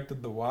 Akiva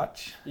directed The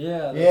Watch?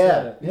 Yeah.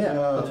 Yeah.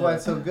 That's why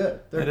it's so good.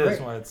 They're It great.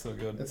 is why it's so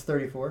good. It's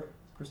 34%.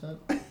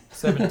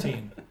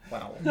 17.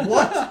 Wow.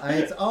 What?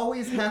 It's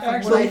always half of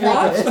Actually, what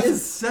I What? think it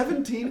Is is.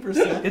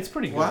 17%? It's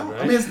pretty good, Wow.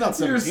 right? I mean, it's not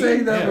 17. You're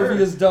saying that Yeah.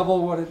 movie is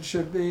double what it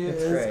should be.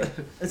 It's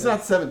great. It's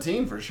not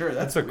 17 for sure.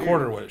 That's That's a weird.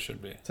 quarter what it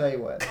should be. Tell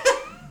you what,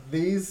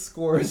 these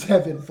scores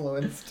have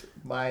influenced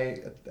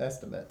my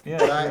estimate.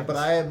 Yeah. But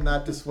I am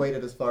not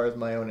dissuaded as far as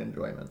my own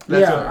enjoyment.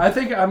 That's yeah, all right. I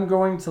think I'm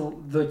going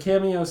to. The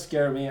cameos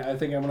scare me. I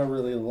think I'm going to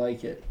really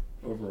like it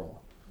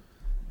overall.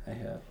 I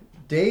have.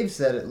 Dave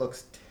said it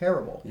looks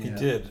terrible. He Yeah.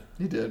 did.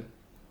 He did.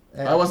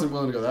 And I wasn't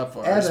willing to go that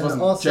far. I just Evan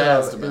wasn't also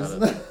jazzed about is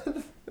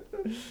it.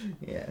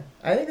 Yeah,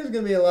 I think there's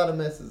going to be a lot of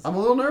misses. I'm a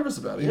little nervous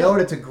about it. You know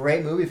what it's a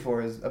great movie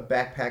for is a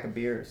backpack of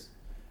beers.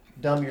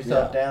 Dumb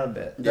yourself down a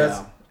bit. That's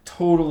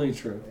totally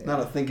true.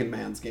 Not a thinking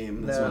man's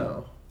game. This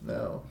one.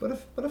 No. But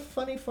a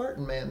funny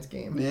farting man's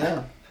game.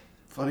 Yeah.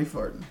 Funny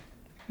farting.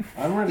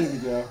 I'm ready to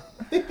go.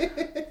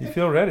 You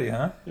feel ready,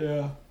 huh?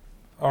 Yeah.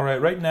 All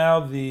right. Right now,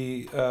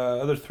 the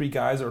other 3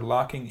 guys are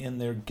locking in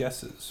their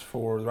guesses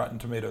for the Rotten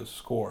Tomatoes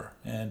score.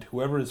 And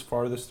whoever is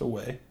farthest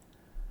away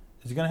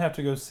is going to have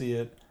to go see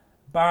it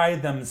by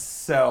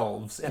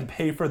themselves and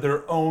pay for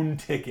their own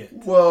ticket.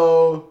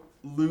 Whoa.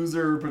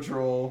 Loser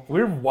patrol.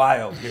 We're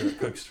wild here at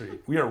Cook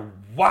Street. We are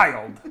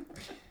wild.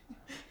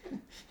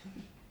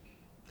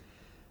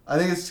 I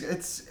think is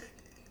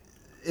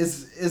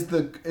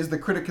the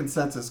critic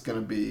consensus going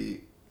to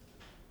be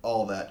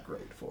all that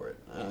great for it?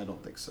 I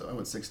don't think so. I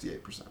went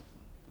 68%.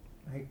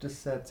 I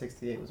just said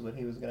 68 was what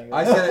he was going to go.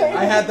 I said it,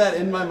 I had that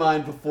in my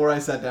mind before I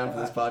sat down for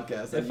this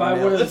podcast. If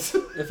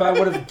I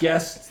would have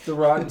guessed the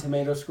Rotten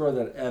Tomato score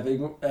that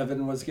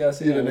Evan was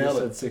guessing, You'd I have would have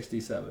nailed said it.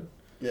 67.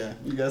 Yeah,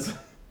 you guys.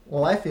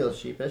 Well, I feel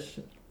sheepish.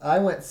 I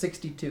went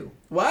 62.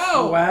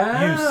 Wow.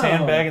 You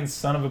sandbagging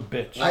son of a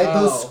bitch.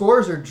 Those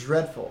scores are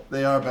dreadful.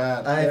 They are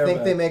bad. I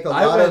think they make a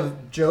lot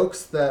of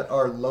jokes that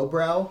are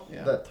lowbrow,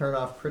 that turn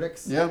off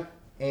critics. Yeah.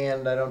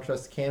 And I don't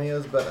trust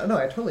cameos, but no,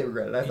 I totally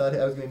regret it. I thought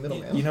I was going to be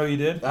middleman. You know what you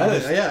did? I You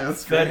did, just yeah,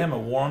 that's fed great. him a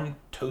warm,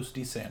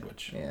 toasty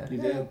sandwich. Yeah, You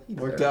did.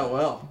 Worked out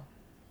well.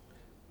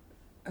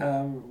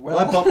 Well,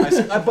 I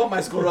bumped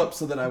my score up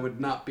so that I would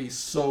not be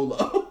so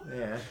low.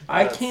 Yeah.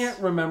 I can't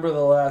remember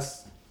the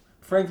last,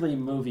 frankly,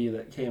 movie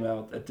that came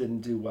out that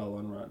didn't do well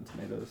on Rotten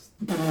Tomatoes.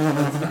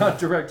 It's not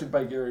directed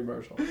by Gary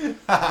Marshall.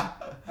 I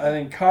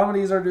think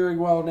comedies are doing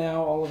well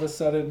now, all of a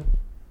sudden.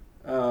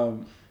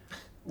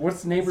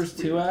 What's Neighbors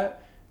 2 at?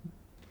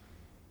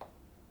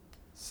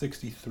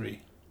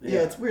 63. Yeah,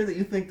 it's weird that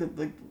you think that,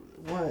 like,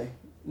 why?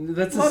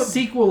 That's a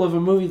sequel of a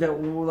movie that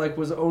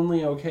was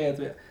only okay at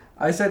the.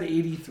 I said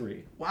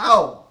 83.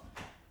 Wow.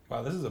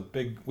 Wow, this is a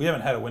big. We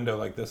haven't had a window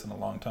like this in a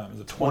long time.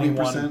 It's a 20%.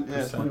 21%. Yeah,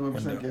 21%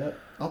 window. gap.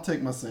 I'll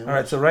take my sandwich. All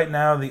right, so right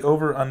now the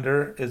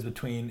over/under is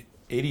between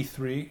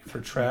 83 for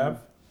Trav,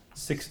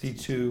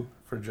 62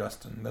 for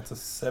Justin. That's a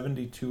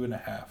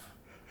 72.5.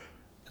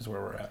 Is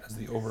where we're at. Is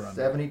the over/under.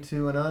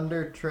 72 and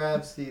under.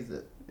 Trav sees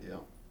it. Yeah.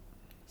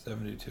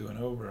 72 and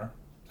over.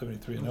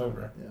 73 and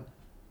over. Yeah.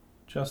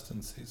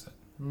 Justin sees it.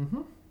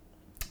 Mm-hmm.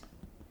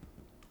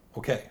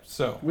 Okay,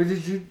 so Wait,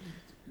 did you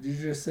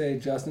just say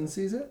Justin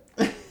sees it?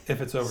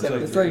 if it's over, It's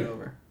 73. like-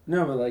 over.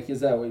 No, but like,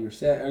 is that what you're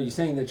saying? Are you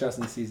saying that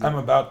Justin sees it? I'm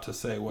about to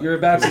say what. You're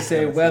about he to was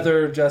say gonna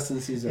whether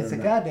Justin sees it It's or a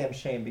not. goddamn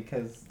shame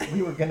because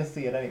we were gonna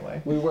see it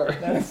anyway. We were.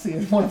 Let's see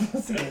if one of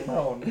us is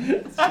alone.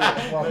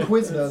 While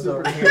Quiznos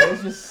over here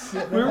was just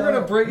sitting. We were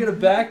gonna bring in a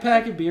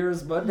backpack of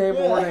beers Monday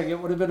morning. It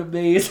would have been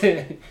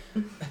amazing.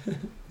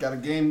 Got to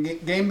game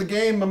the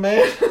game, my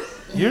man.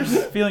 You're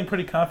feeling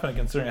pretty confident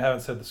considering I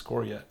haven't said the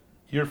score yet.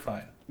 You're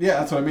fine. Yeah,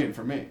 that's what I mean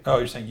for me. Oh,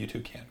 you're saying you two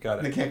can't. Got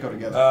it. They can't go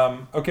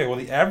together. Okay, well,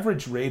 the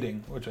average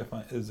rating, which I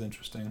find is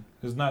interesting,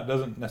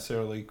 doesn't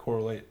necessarily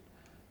correlate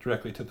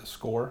directly to the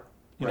score.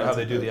 You know how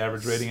they do the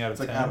average rating out of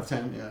 10? It's like out of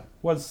 10, yeah.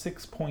 Was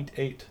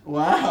 6.8.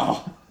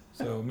 Wow.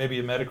 So maybe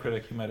a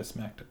Metacritic you might have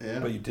smacked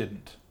it, but you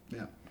didn't.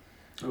 Yeah.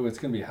 Oh, it's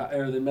going to be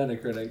higher than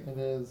Metacritic. It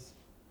is.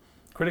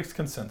 Critics'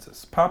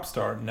 consensus.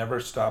 Popstar, Never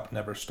Stop,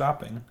 Never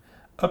Stopping,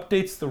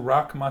 updates the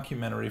rock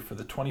mockumentary for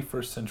the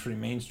 21st century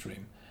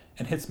mainstream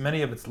and hits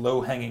many of its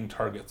low-hanging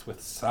targets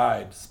with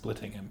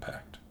side-splitting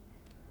impact.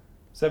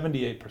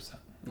 78%.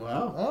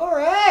 Wow. All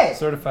right.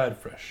 Certified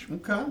fresh.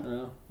 Okay.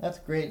 That's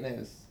great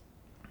news.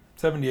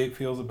 78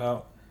 feels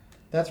about...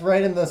 That's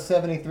right in the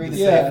 73 to the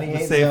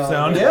 78 safe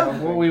zone. Yeah.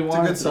 What we It's a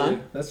want good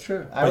sign. That's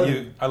true.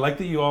 I like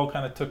that you all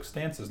kind of took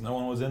stances. No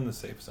one was in the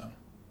safe zone.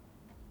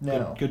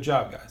 No. Good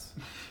job, guys.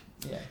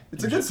 Yeah.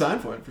 It's a good sign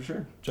for it, for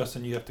sure.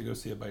 Justin, you have to go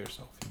see it by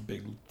yourself, you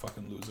big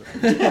fucking loser.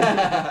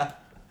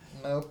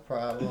 No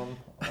problem.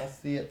 I'll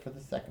see it for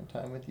the second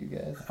time with you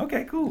guys.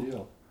 Okay,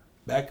 cool.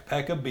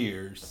 Backpack of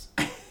beers.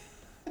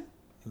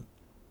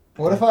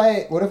 What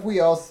if we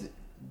all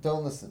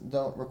don't listen?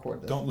 Don't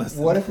record this. Don't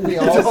listen. What if we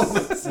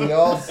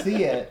all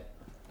see it,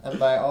 and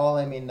by all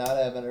I mean not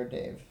Evan or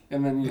Dave.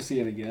 And then you see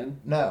it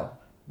again? No,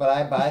 but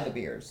I buy the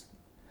beers.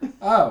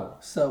 Oh,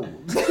 so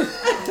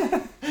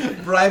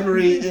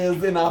bribery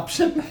is an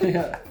option.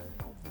 Yeah.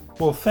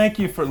 Well, thank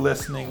you for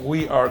listening.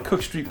 We are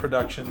Cook Street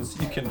Productions.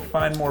 You can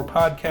find more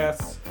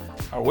podcasts,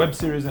 our web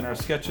series, and our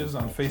sketches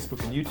on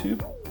Facebook and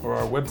YouTube, or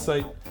our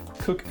website,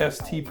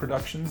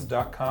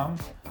 cookstproductions.com.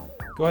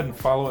 Go ahead and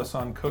follow us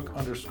on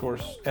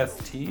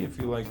cook_st if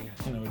you like,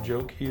 a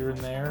joke here and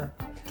there.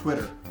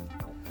 Twitter.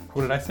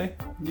 What did I say?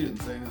 You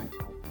didn't say anything.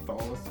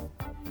 Follow us.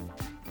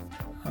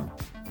 Oh.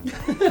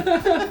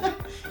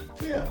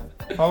 Yeah.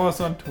 Follow us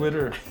on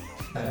Twitter.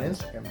 And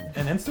Instagram.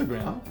 And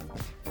Instagram. Oh.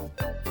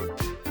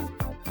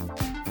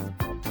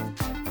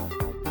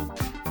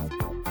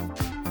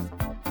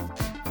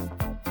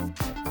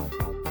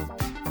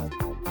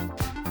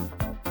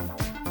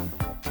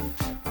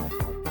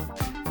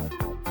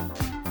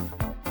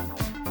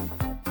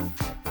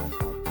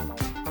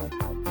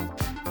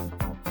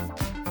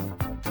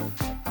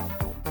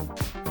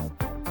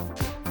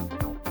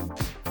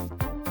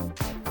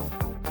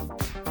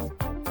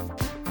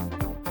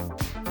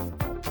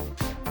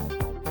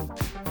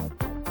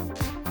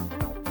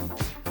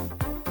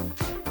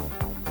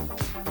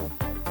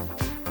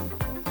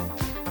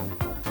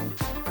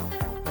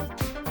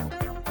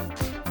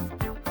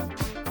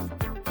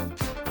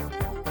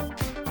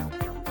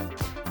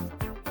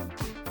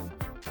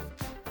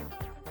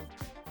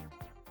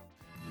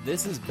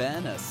 This has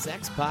been a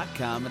Sex Pot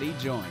Comedy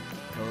Joint,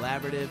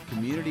 collaborative,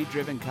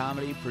 community-driven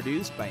comedy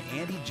produced by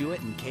Andy Jewett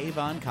and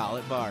Kayvon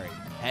Kalatvari.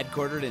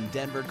 Headquartered in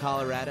Denver,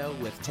 Colorado,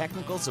 with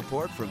technical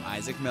support from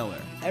Isaac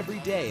Miller. Every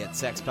day at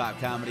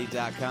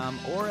sexpotcomedy.com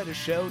or at a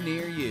show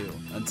near you.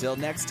 Until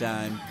next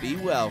time, be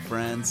well,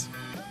 friends.